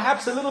 people,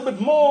 perhaps a little bit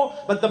more,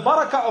 but the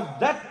barakah of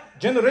that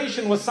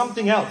generation was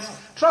something else.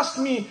 Trust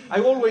me,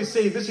 I always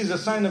say this is a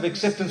sign of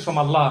acceptance from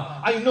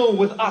Allah. I know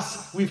with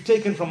us, we've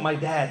taken from my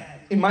dad,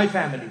 in my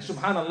family,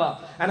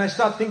 subhanallah. And I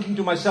start thinking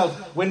to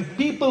myself, when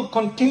people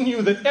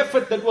continue the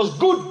effort that was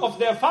good of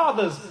their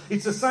fathers,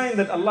 it's a sign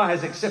that Allah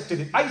has accepted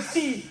it. I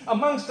see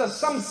amongst us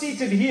some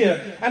seated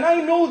here, and I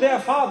know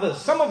their fathers.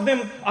 Some of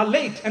them are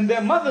late, and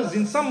their mothers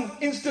in some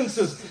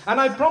instances.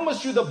 And I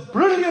promise you, the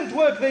brilliant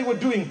work they were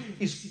doing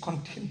is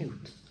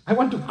continued. I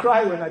want to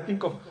cry when I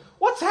think of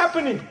what's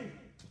happening.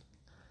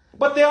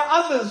 But there are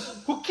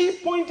others who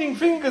keep pointing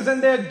fingers,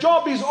 and their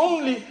job is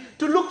only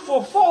to look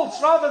for faults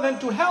rather than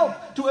to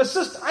help, to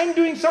assist. I'm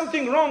doing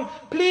something wrong.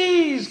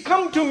 Please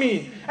come to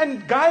me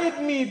and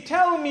guide me,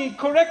 tell me,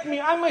 correct me.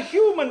 I'm a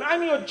human.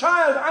 I'm your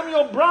child. I'm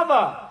your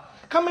brother.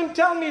 Come and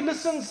tell me,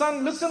 listen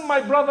son, listen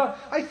my brother.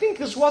 I think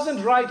this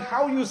wasn't right.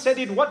 How you said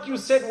it, what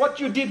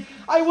you did.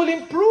 I will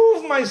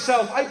improve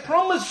myself. I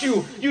promise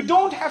you. You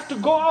don't have to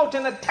go out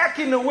and attack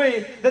in a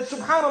way that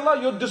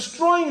subhanallah, you're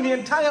destroying the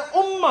entire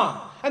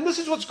ummah. And this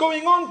is what's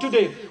going on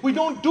today. We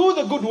don't do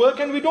the good work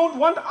and we don't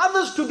want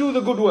others to do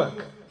the good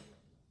work.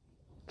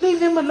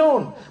 Leave them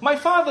alone. My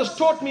fathers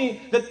taught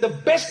me that the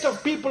best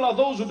of people are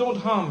those who don't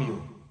harm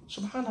you.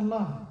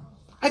 Subhanallah.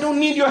 I don't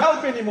need your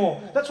help anymore.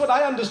 That's what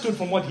I understood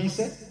from what he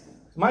said.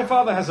 My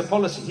father has a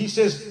policy. He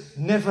says,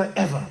 never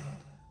ever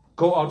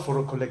go out for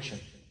a collection.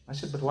 I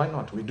said, but why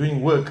not? We're doing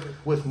work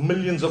worth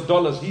millions of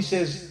dollars. He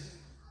says,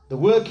 the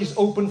work is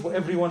open for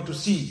everyone to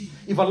see.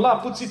 If Allah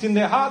puts it in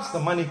their hearts, the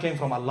money came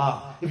from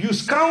Allah. If you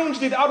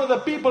scrounged it out of the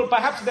people,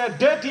 perhaps their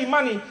dirty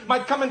money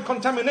might come and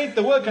contaminate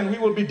the work, and we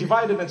will be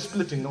divided and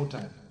split in no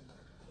time.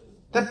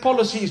 That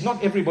policy is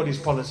not everybody's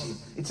policy.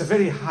 It's a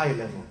very high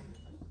level.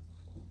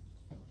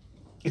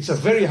 It's a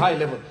very high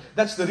level.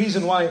 That's the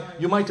reason why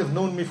you might have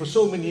known me for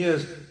so many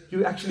years.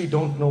 You actually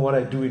don't know what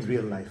I do in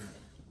real life.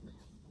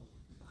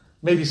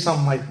 Maybe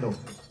some might know.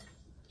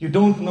 You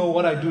don't know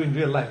what I do in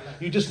real life.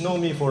 You just know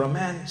me for a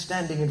man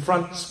standing in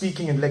front,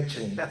 speaking and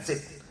lecturing. That's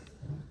it.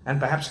 And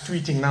perhaps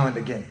tweeting now and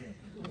again.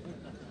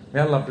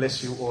 May Allah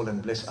bless you all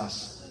and bless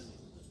us.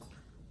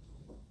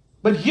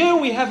 But here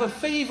we have a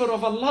favor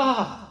of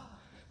Allah.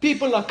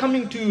 People are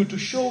coming to you to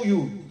show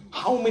you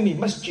how many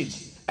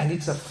masjids. And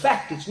it's a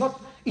fact,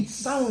 it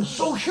sounds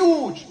so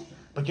huge.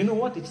 But you know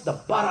what? It's the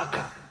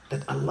barakah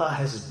that Allah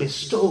has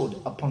bestowed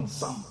upon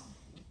some.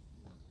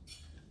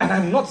 And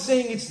I'm not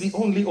saying it's the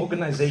only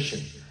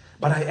organization,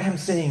 but I am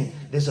saying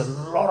there's a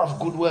lot of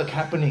good work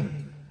happening.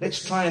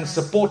 Let's try and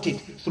support it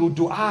through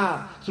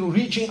dua, through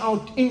reaching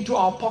out into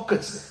our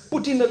pockets.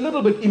 Put in a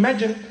little bit.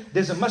 Imagine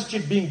there's a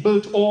masjid being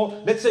built,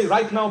 or let's say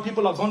right now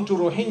people have gone to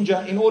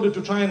Rohingya in order to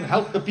try and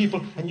help the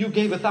people, and you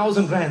gave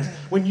 1,000 rands.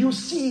 When you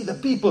see the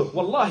people,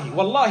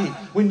 wallahi,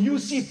 when you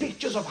see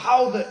pictures of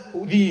how the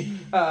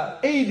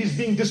aid is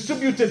being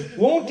distributed,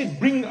 won't it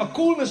bring a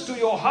coolness to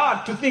your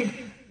heart to think,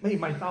 may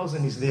my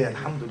 1,000 is there,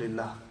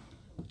 alhamdulillah.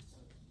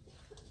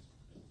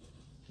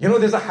 You know,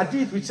 there's a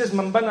hadith which says,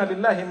 Man bana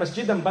lillahi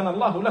masjidan bana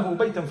Allahu lahu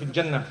baytan fil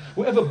jannah.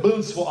 Whoever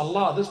builds for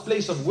Allah, this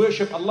place of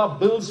worship, Allah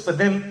builds for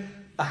them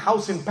a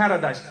house in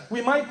paradise.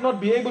 We might not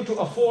be able to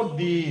afford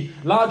the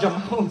large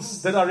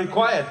amounts that are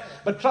required,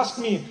 but trust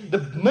me, the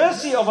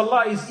mercy of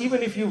Allah is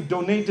even if you've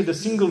donated a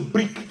single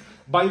brick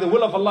by the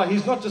will of Allah,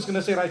 He's not just going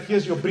to say, right,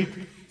 here's your brick,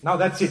 now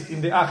that's it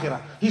in the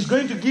akhirah. He's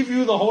going to give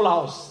you the whole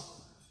house,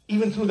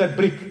 even through that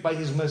brick by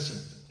His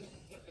mercy.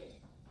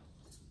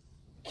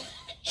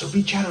 So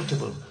be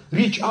charitable.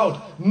 Reach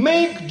out.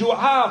 Make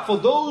dua for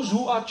those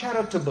who are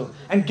charitable.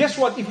 And guess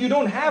what? If you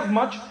don't have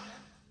much,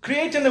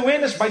 create an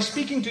awareness by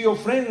speaking to your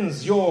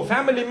friends, your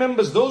family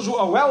members, those who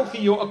are wealthy,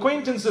 your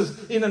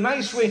acquaintances in a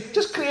nice way.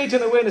 Just create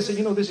an awareness. Say,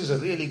 this is a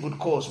really good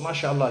cause,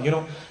 mashallah.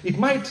 It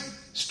might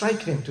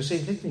strike them to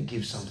say, let me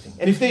give something.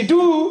 And if they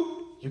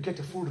do, you get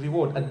a full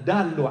reward.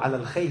 Ad-dallu ala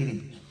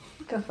al-khayri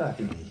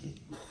kafa'ilihi.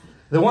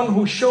 The one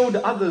who showed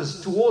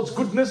others towards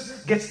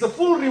goodness gets the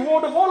full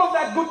reward of all of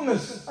that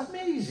goodness.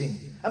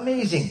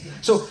 Amazing.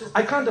 So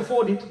I can't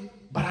afford it,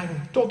 but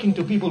I'm talking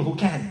to people who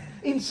can.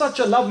 In such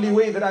a lovely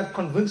way that I've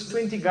convinced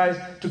 20 guys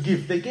to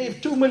give. They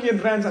gave 2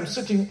 million rands, I'm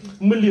sitting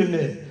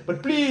millionaire.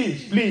 But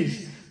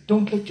please,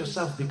 don't let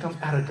yourself become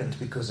arrogant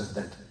because of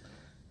that.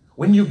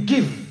 When you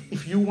give,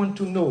 if you want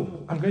to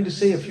know, I'm going to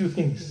say a few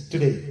things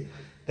today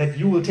that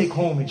you will take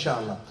home,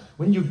 inshallah.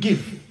 When you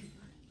give,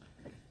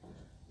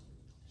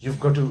 you've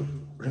got to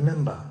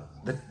remember,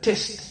 the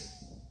test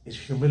is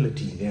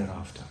humility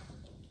thereafter.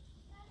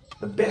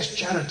 The best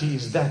charity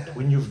is that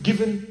when you've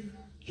given,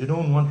 you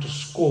don't want to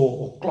score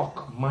or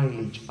clock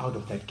mileage out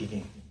of that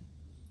giving.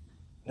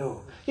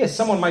 No. Yes,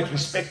 someone might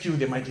respect you,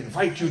 they might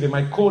invite you, they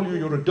might call you,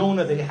 you're a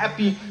donor, they're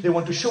happy, they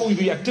want to show you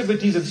the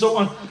activities and so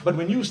on. But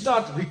when you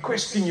start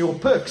requesting your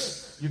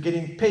perks, you're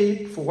getting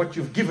paid for what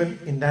you've given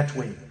in that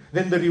way.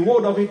 Then the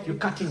reward of it, you're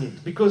cutting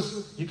it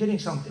because you're getting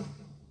something.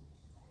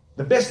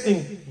 The best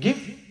thing,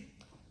 give.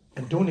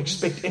 And don't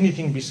expect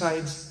anything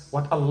besides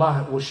what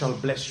Allah shall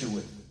bless you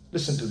with.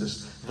 Listen to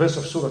this verse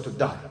of Surah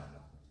Ad-Dahr.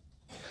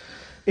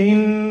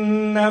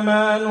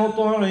 إِنَّمَا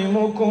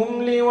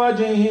نُطْعِمُكُمْ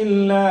لِوَجْهِ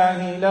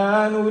اللَّهِ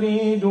لَا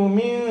نُرِيدُ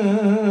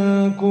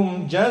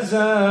مِنْكُمْ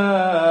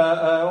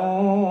جَزَاءً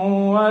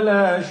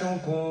وَلَا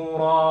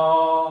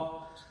شُكُورًا.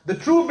 The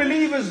true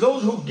believers,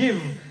 those who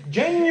give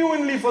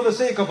genuinely for the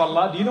sake of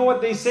Allah, do you know what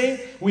they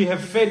say? We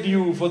have fed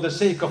you for the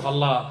sake of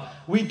Allah.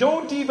 We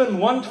don't even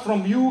want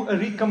from you a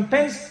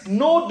recompense,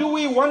 nor do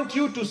we want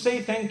you to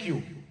say thank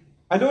you.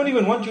 I don't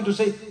even want you to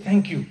say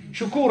thank you.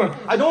 Shukuran.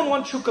 I don't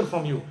want shukr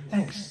from you.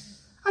 Thanks.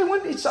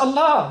 It's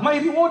Allah. My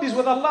reward is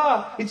with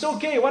Allah. It's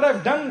okay. What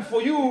I've done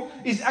for you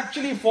is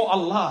actually for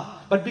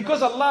Allah. But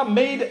because Allah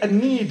made a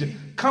need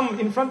come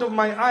in front of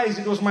my eyes,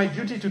 it was my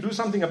duty to do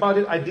something about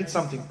it. I did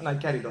something and I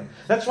carried on.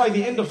 That's why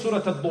the end of Surah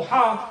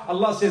Ad-Duha,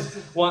 Allah says,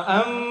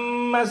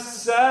 وَأَمَّا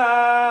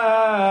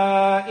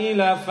السَّائِلَ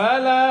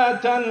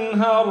فَلَا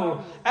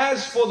تَنْهَرْ.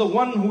 As for the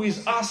one who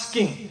is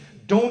asking,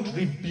 don't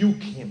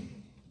rebuke him.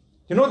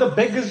 You know the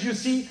beggars you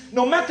see,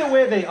 no matter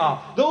where they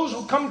are, those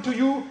who come to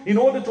you in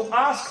order to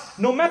ask,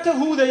 no matter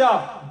who they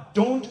are,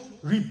 don't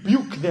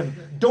rebuke them,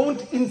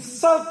 don't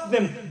insult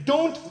them,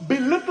 don't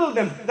belittle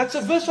them. That's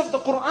a verse of the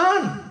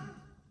Quran.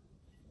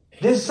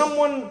 There's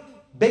someone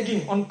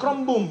begging on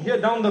Kromboom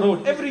here down the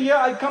road. Every year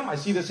I come, I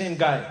see the same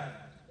guy.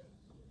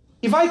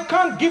 If I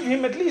can't give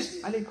him at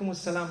least, Alaikum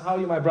Assalam, how are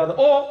you my brother?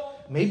 Or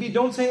maybe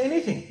don't say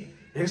anything.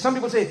 Some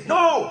people say,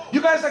 no,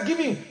 you guys are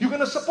giving, you're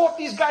going to support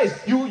these guys,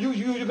 you're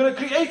going to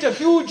create a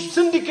huge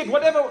syndicate,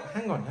 whatever.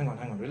 Hang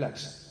on,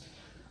 relax.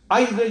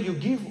 Either you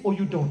give or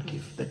you don't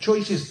give. The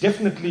choice is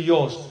definitely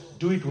yours.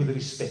 Do it with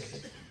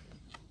respect.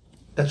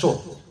 That's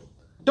all.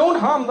 Don't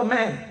harm the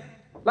man.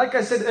 Like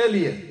I said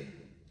earlier,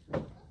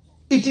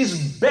 it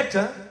is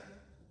better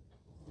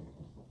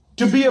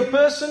to be a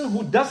person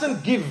who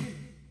doesn't give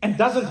and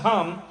doesn't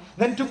harm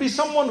than to be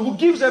someone who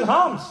gives and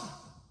harms.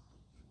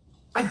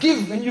 I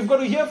give and you've got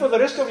to hear for the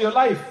rest of your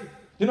life.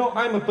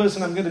 I'm a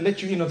person, I'm going to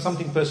let you in on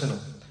something personal.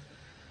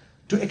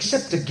 To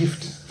accept a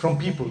gift from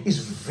people is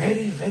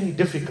very, very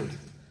difficult.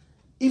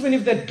 Even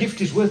if that gift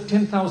is worth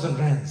 10,000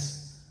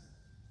 rands.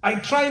 I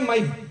try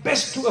my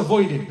best to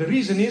avoid it. The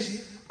reason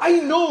is, I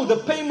know the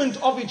payment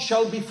of it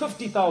shall be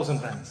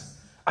 50,000 rands.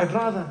 I'd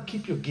rather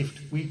keep your gift.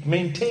 We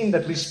maintain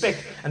that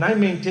respect and I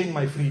maintain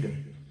my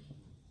freedom.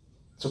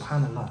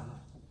 Subhanallah.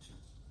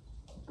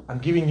 I'm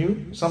giving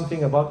you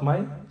something about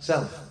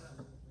myself.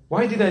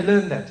 Why did I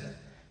learn that?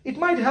 It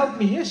might help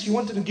me. Yes, you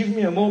wanted to give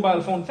me a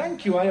mobile phone.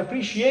 Thank you. I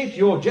appreciate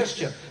your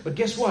gesture. But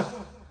guess what?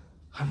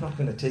 I'm not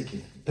going to take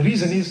it. The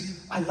reason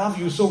is, I love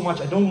you so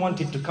much. I don't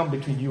want it to come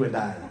between you and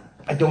I.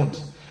 I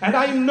don't. And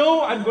I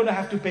know I'm going to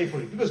have to pay for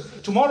it. Because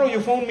tomorrow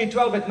you phone me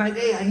 12 at night.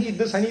 Hey, I need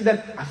this, I need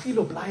that. I feel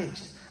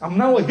obliged. I'm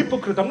now a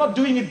hypocrite. I'm not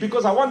doing it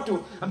because I want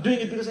to. I'm doing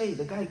it because, hey,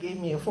 the guy gave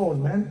me a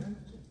phone, man.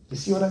 You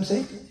see what I'm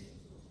saying?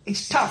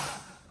 It's tough.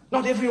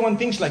 Not everyone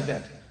thinks like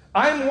that.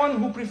 I'm one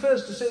who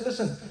prefers to say,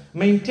 listen,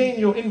 maintain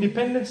your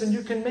independence and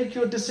you can make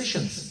your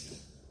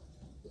decisions.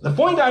 The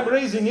point I'm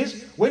raising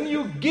is, when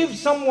you give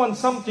someone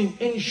something,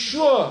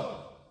 ensure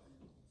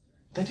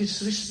that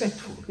it's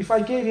respectful. If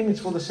I gave him,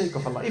 it's for the sake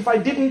of Allah. If I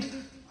didn't,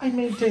 I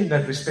maintained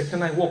that respect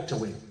and I walked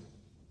away.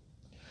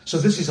 So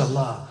this is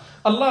Allah.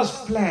 Allah's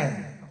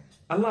plan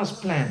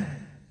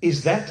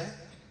is that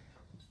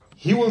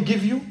He will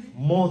give you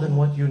more than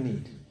what you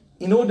need,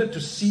 in order to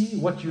see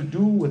what you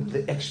do with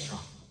the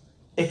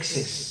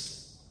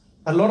excess.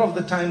 A lot of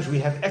the times we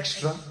have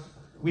extra,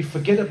 we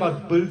forget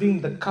about building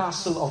the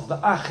castle of the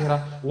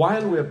akhirah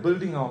while we're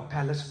building our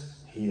palace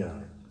here.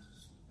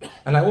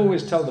 And I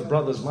always tell the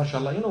brothers,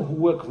 mashallah, who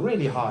work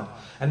really hard.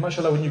 And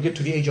mashallah, when you get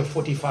to the age of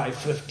 45,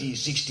 50,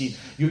 60,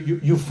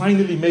 you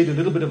finally made a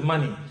little bit of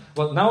money.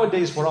 Well,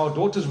 nowadays for our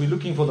daughters, we're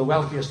looking for the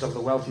wealthiest of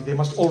the wealthy. They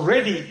must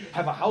already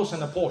have a house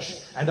and a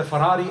Porsche, and a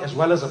Ferrari as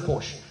well as a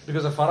Porsche.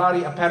 Because a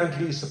Ferrari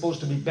apparently is supposed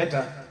to be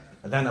better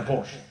than a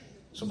Porsche.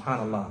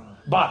 Subhanallah.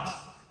 But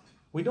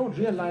we don't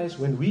realize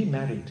when we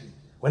married,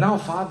 when our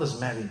fathers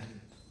married,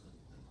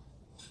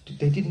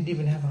 they didn't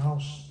even have a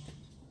house.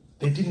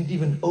 They didn't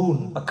even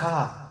own a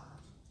car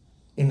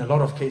in a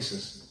lot of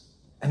cases.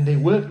 And they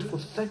worked for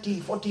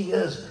 30, 40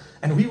 years.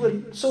 And we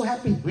were so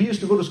happy. We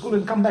used to go to school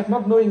and come back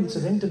not knowing it's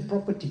a rented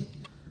property.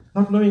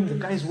 Not knowing the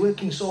guy's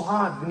working so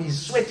hard and he's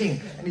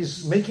sweating and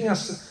he's making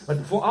us.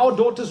 But for our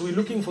daughters, we're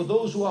looking for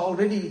those who are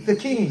already the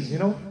kings,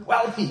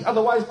 wealthy.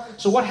 Otherwise,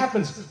 so what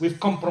happens? We've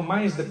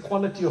compromised the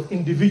quality of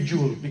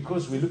individual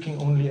because we're looking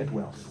only at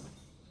wealth.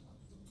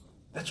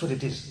 That's what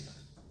it is.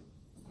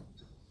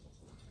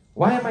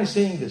 Why am I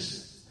saying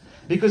this?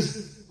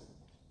 Because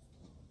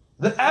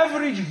the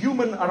average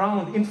human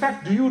around, in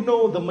fact, do you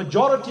know the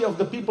majority of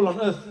the people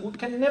on earth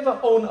can never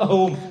own a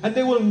home, and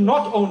they will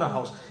not own a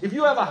house. If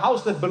you have a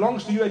house that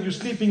belongs to you and you're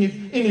sleeping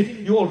in it,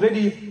 you're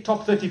already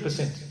top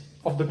 30%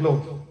 of the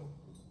globe.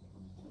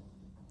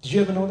 Did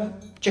you ever know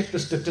that? Check the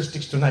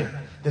statistics tonight.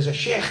 There's a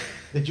sheikh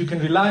that you can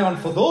rely on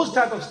for those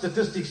type of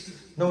statistics,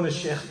 known as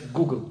Sheikh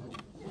Google.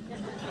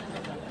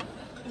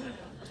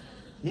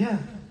 Yeah.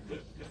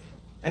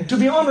 And to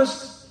be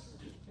honest,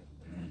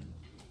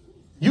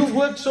 you've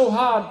worked so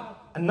hard,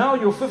 and now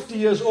you're 50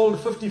 years old,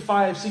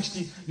 55,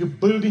 60, you're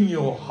building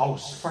your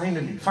house,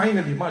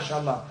 finally,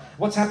 mashallah.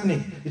 What's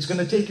happening? It's going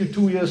to take you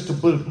 2 years to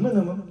build,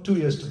 minimum 2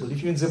 years to build.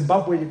 If you're in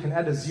Zimbabwe, you can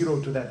add a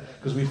 0 to that,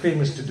 because we're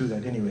famous to do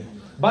that anyway.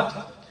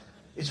 But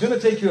it's going to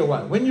take you a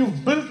while. When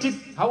you've built it,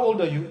 how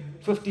old are you?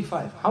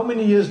 55. How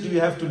many years do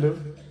you have to live?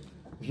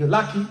 If you're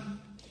lucky,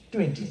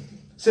 20.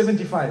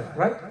 75,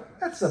 right?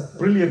 That's a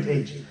brilliant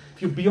age.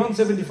 If you're beyond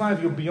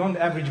 75, you're beyond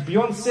average.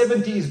 Beyond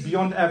 70 is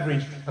beyond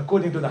average,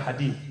 according to the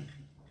hadith.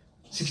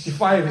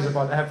 65 is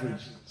about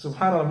average.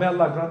 SubhanAllah, may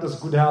Allah grant us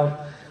good health.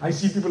 I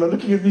see people are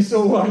looking at me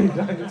so worried.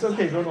 It's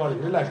okay, don't worry,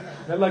 relax.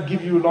 May Allah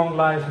give you long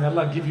life, may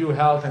Allah give you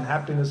health and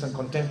happiness and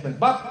contentment.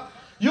 But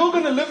you're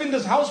going to live in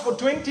this house for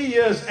 20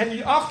 years, and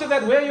after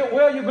that,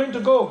 where are you going to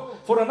go?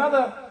 For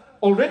another,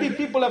 already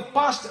people have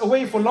passed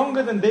away for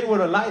longer than they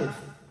were alive.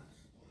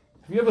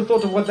 Have you ever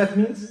thought of what that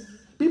means?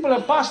 People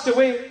have passed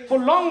away for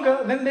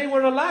longer than they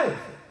were alive.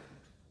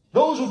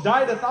 Those who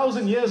died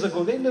 1,000 years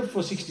ago, they lived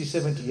for 60,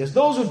 70 years.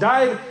 Those who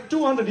died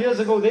 200 years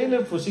ago, they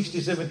lived for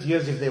 60, 70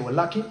 years if they were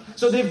lucky.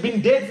 So they've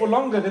been dead for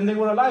longer than they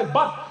were alive.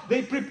 But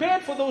they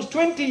prepared for those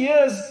 20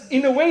 years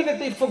in a way that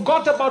they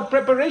forgot about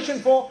preparation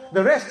for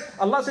the rest.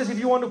 Allah says, if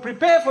you want to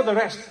prepare for the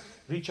rest,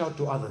 reach out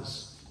to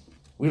others.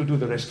 We'll do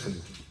the rest for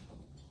you.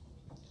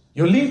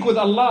 Your link with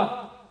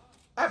Allah,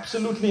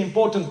 absolutely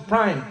important,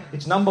 prime.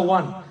 It's number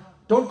one.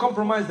 Don't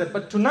compromise that.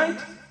 But tonight,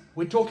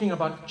 we're talking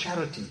about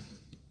charity.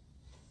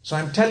 So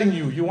I'm telling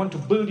you, you want to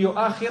build your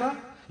akhirah,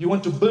 you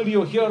want to build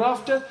your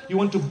hereafter, you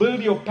want to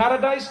build your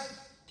paradise,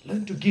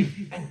 learn to give,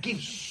 and give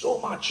so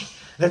much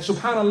that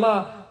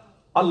subhanallah,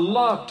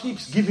 Allah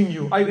keeps giving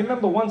you. I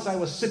remember once I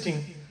was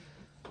sitting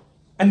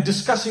and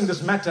discussing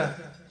this matter,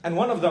 and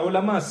one of the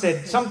ulama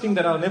said something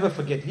that I'll never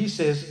forget. He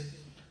says,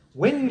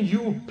 when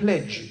you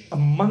pledge a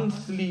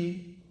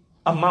monthly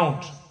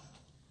amount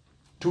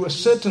to a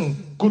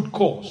certain good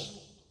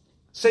cause,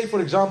 say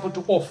for example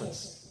to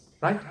orphans,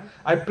 right?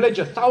 I pledge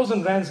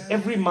 1,000 rands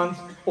every month,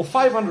 or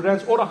 500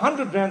 rands, or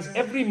 100 rands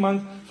every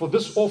month for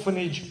this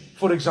orphanage,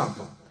 for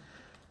example.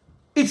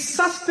 It's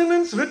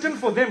sustenance written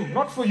for them,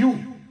 not for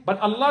you. But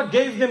Allah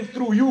gave them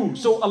through you.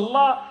 So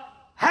Allah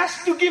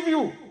has to give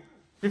you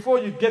before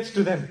it gets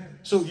to them.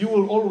 So you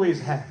will always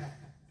have.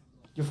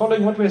 You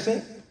following what we're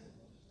saying?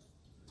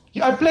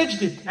 I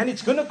pledged it and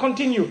it's going to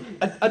continue.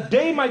 A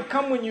day might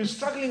come when you're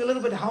struggling a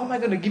little bit. How am I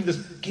going to give this?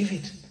 Give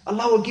it.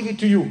 Allah will give it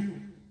to you.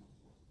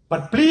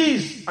 But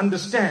please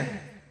understand,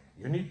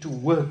 you need to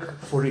work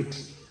for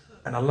it.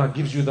 And Allah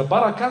gives you the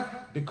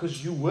barakah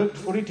because you worked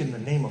for it in the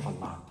name of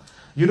Allah.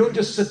 You don't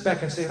just sit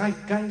back and say, right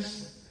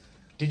guys,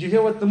 did you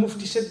hear what the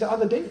Mufti said the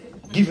other day?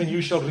 Give and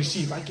you shall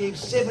receive. I gave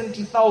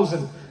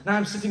 70,000. Now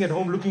I'm sitting at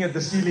home looking at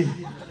the ceiling,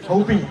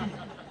 hoping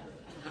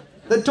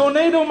the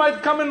tornado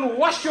might come and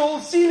wash your whole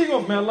ceiling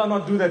off. May Allah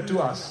not do that to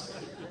us.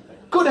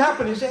 Could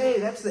happen. You say, hey,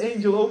 that's the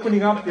angel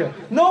opening up here.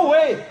 No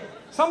way.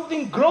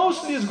 Something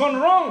grossly has gone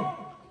wrong.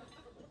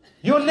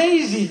 You're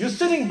lazy. You're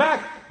sitting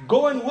back.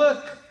 Go and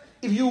work.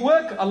 If you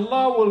work,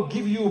 Allah will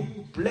give you a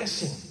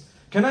blessing.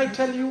 Can I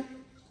tell you?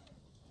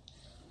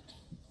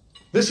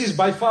 This is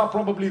by far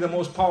probably the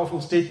most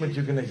powerful statement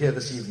you're going to hear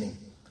this evening.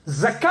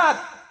 Zakat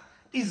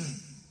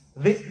is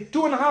the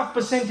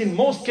 2.5% in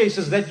most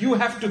cases that you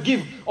have to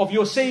give of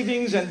your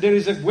savings, and there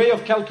is a way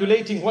of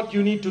calculating what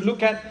you need to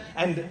look at,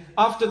 and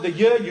after the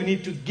year you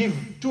need to give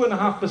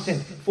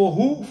 2.5%. For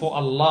who? For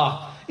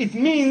Allah. It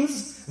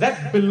means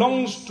that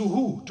belongs to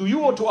who? To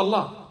you or to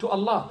Allah? To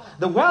Allah.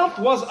 The wealth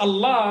was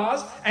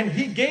Allah's and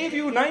He gave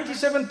you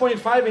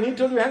 97.5 and He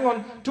told you, hang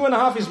on,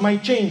 2.5 is my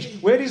change.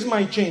 Where is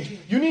my change?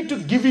 You need to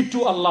give it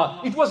to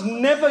Allah. It was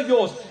never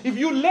yours. If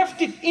you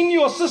left it in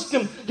your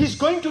system, He's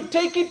going to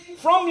take it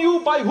from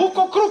you by hook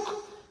or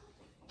crook.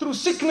 Through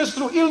sickness,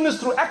 through illness,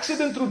 through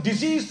accident, through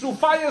disease, through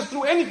fires,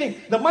 through anything.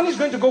 The money is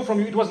going to go from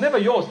you. It was never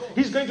yours.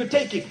 He's going to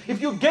take it.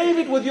 If you gave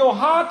it with your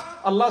heart,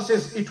 Allah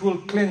says it will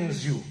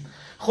cleanse you.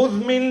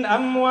 خُذْ مِنْ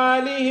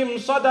أَمْوَالِهِمْ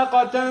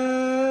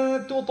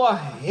صَدَقَةً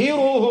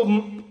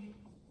تُطَهِّرُهُمْ.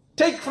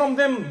 Take from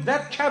them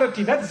that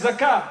charity, that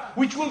zakah,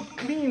 which will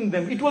clean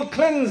them. It will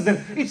cleanse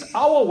them. It's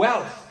our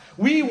wealth.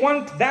 We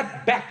want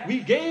that back. We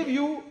gave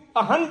you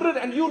 100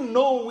 and you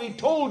know we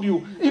told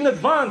you in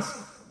advance.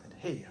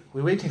 Hey,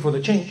 we're waiting for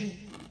the change.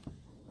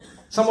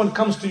 Someone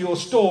comes to your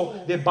store,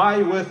 they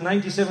buy worth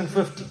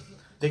 $97.50.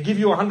 They give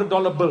you a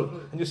 $100 bill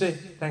and you say,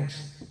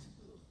 thanks.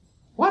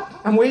 What?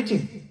 I'm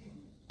waiting.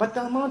 But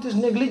the amount is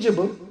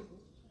negligible.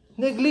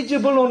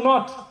 Negligible or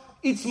not,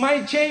 it's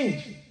my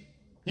change.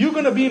 You're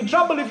going to be in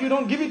trouble if you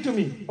don't give it to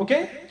me.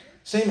 Okay?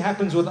 Same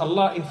happens with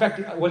Allah. In fact,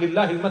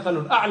 وَلِلَّهِ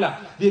الْمَثَلُ الْأَعْلَى.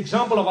 The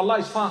example of Allah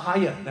is far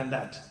higher than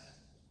that.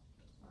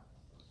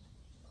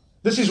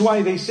 This is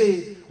why they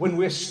say, when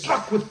we're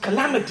struck with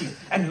calamity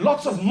and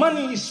lots of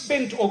money is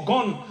spent or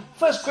gone,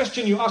 first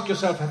question you ask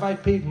yourself, have I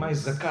paid my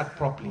zakat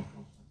properly?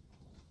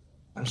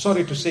 I'm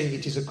sorry to say,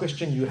 it is a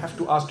question you have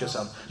to ask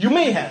yourself. You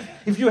may have.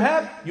 If you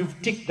have, you've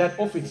ticked that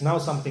off. It's now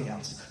something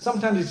else.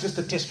 Sometimes it's just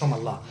a test from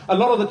Allah. A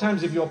lot of the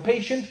times if you're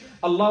patient,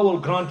 Allah will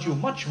grant you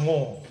much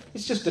more.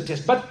 It's just a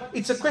test. But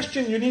it's a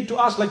question you need to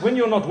ask. Like when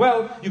you're not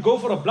well, you go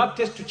for a blood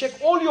test to check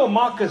all your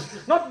markers.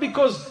 Not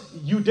because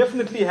you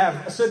definitely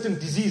have a certain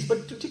disease,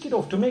 but to tick it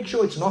off, to make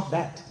sure it's not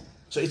that.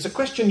 So it's a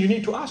question you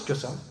need to ask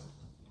yourself.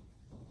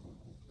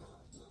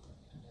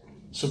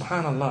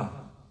 SubhanAllah.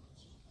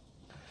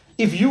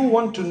 If you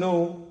want to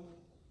know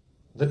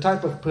the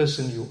type of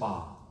person you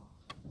are,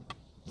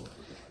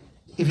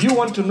 if you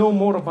want to know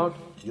more about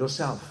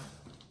yourself,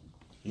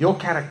 your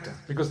character,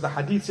 because the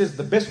hadith says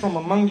the best from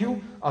among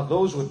you are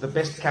those with the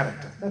best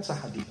character. That's a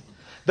hadith.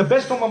 The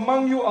best from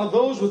among you are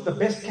those with the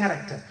best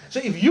character. So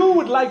if you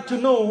would like to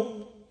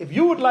know,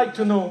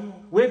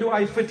 where do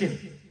I fit in?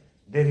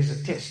 There is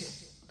a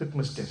test,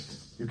 litmus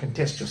test. You can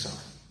test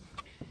yourself.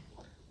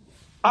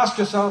 Ask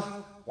yourself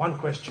one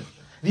question.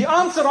 The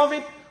answer of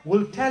it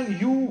will tell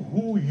you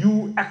who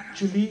you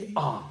actually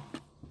are.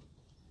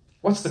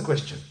 What's the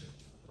question?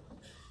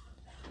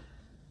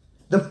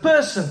 The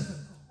person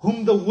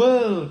whom the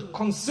world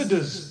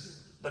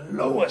considers the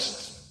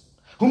lowest,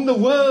 whom the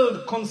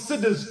world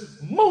considers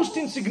most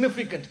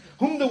insignificant,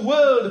 whom the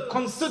world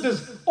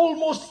considers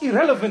almost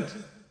irrelevant,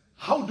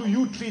 how do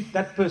you treat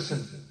that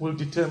person will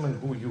determine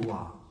who you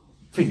are.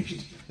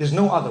 Finished. There's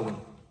no other way.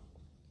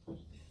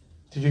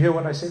 Did you hear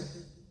what I said?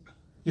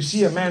 You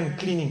see a man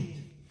cleaning.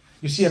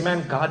 You see a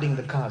man guarding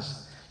the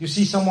cars. You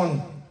see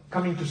someone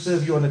coming to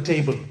serve you on a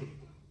table.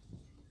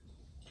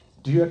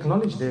 Do you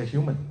acknowledge they're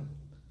human?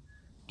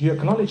 Do you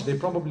acknowledge they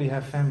probably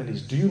have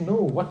families? Do you know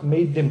what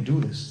made them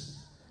do this?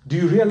 Do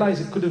you realize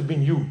it could have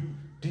been you?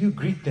 Do you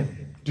greet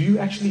them? Do you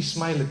actually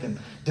smile at them?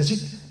 Does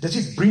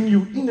it bring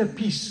you inner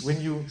peace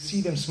when you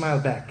see them smile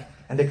back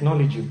and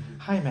acknowledge you?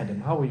 Hi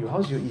madam, how are you?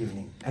 How's your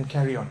evening? And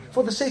carry on.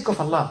 For the sake of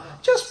Allah,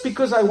 just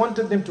because I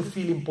wanted them to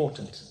feel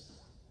important.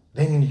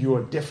 Then you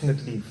are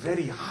definitely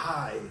very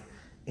high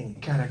in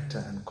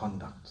character and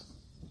conduct.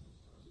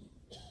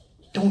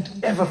 Don't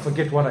ever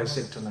forget what I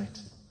said tonight.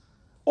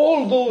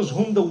 All those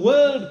whom the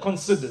world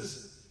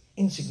considers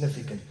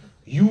insignificant,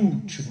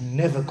 you should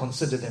never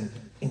consider them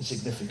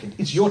insignificant.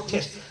 It's your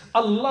test.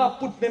 Allah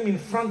put them in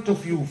front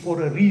of you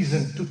for a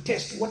reason, to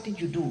test what did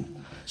you do.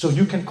 So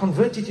you can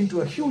convert it into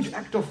a huge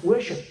act of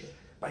worship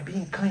by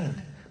being kind.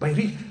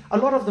 A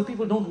lot of the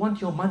people don't want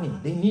your money.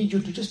 They need you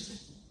to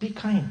just be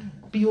kind,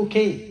 be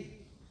okay.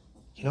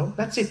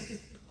 That's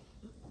it.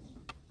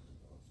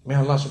 May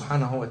Allah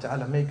subhanahu wa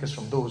ta'ala make us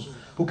from those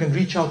who can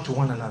reach out to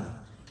one another.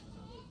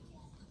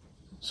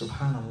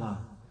 Subhanallah.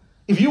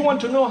 If you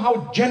want to know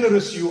how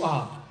generous you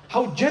are,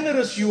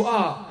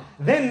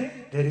 then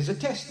there is a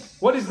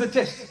test. What is the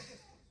test?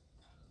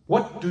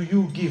 What do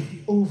you give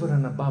over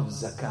and above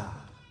zakah?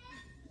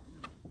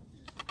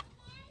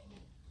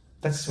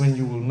 That's when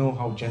you will know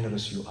how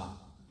generous you are.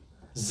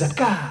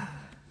 Zakah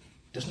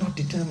does not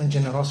determine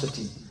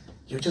generosity.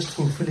 You're just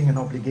fulfilling an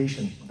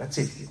obligation. That's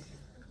it.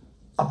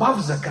 Above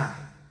zakah,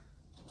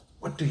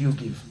 what do you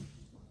give?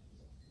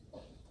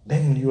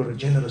 Then you're a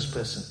generous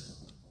person.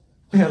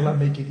 May Allah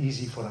make it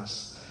easy for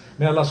us.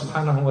 May Allah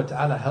subhanahu wa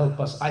ta'ala help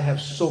us. I have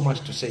so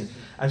much to say.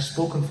 I've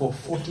spoken for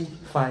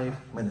 45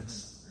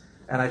 minutes.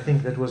 And I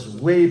think that was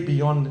way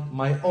beyond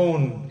my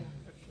own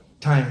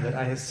time that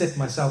I had set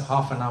myself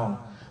half an hour.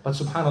 But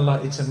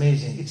subhanallah, it's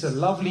amazing. It's a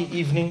lovely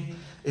evening.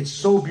 It's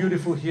so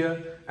beautiful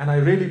here. And I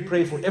really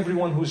pray for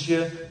everyone who's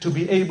here to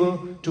be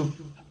able to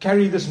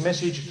carry this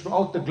message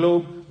throughout the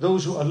globe.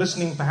 Those who are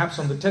listening perhaps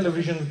on the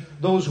television,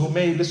 those who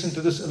may listen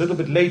to this a little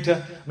bit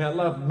later, may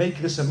Allah make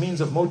this a means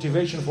of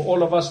motivation for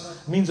all of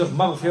us, means of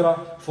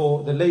maghfirah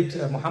for the late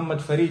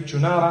Muhammad Farid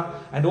Chunara,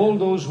 and all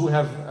those who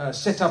have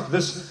set up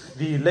this,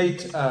 the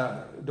late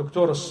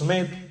Dr.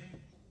 Sumait,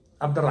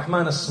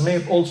 Abdurrahman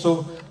Sumait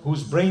also,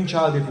 whose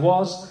brainchild it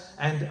was.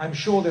 And I'm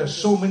sure there are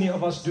so many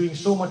of us doing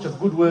so much of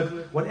good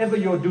work. Whatever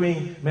you're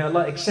doing, may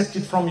Allah accept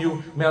it from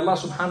you. May Allah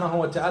subhanahu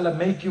wa ta'ala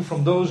make you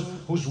from those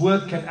whose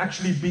work can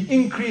actually be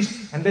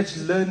increased. And let's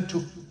learn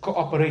to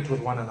cooperate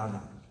with one another.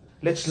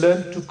 Let's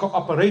learn to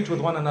cooperate with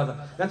one another.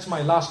 That's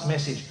my last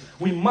message.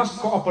 We must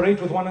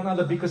cooperate with one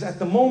another because at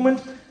the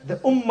moment, the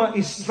ummah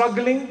is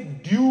struggling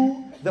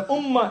due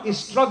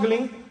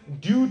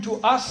to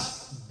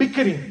us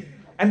bickering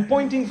and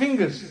pointing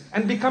fingers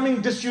and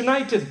becoming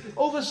disunited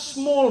over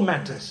small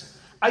matters.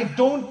 I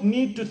don't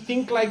need to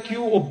think like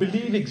you or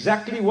believe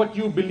exactly what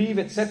you believe,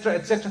 etc.,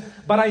 etc.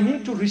 But I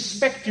need to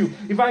respect you.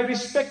 If I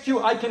respect you,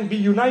 I can be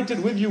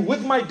united with you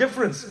with my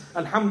difference.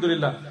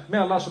 Alhamdulillah. May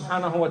Allah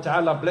subhanahu wa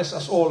ta'ala bless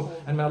us all.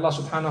 And may Allah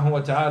subhanahu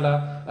wa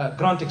ta'ala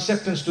grant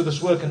acceptance to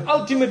this work. And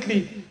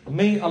ultimately,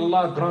 may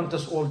Allah grant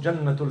us all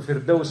Jannatul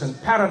Firdaus and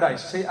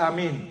paradise. Say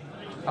Ameen.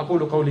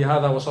 أقول قولي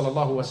هذا وصلى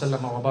الله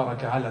وسلم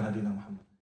وبارك على نبينا محمد.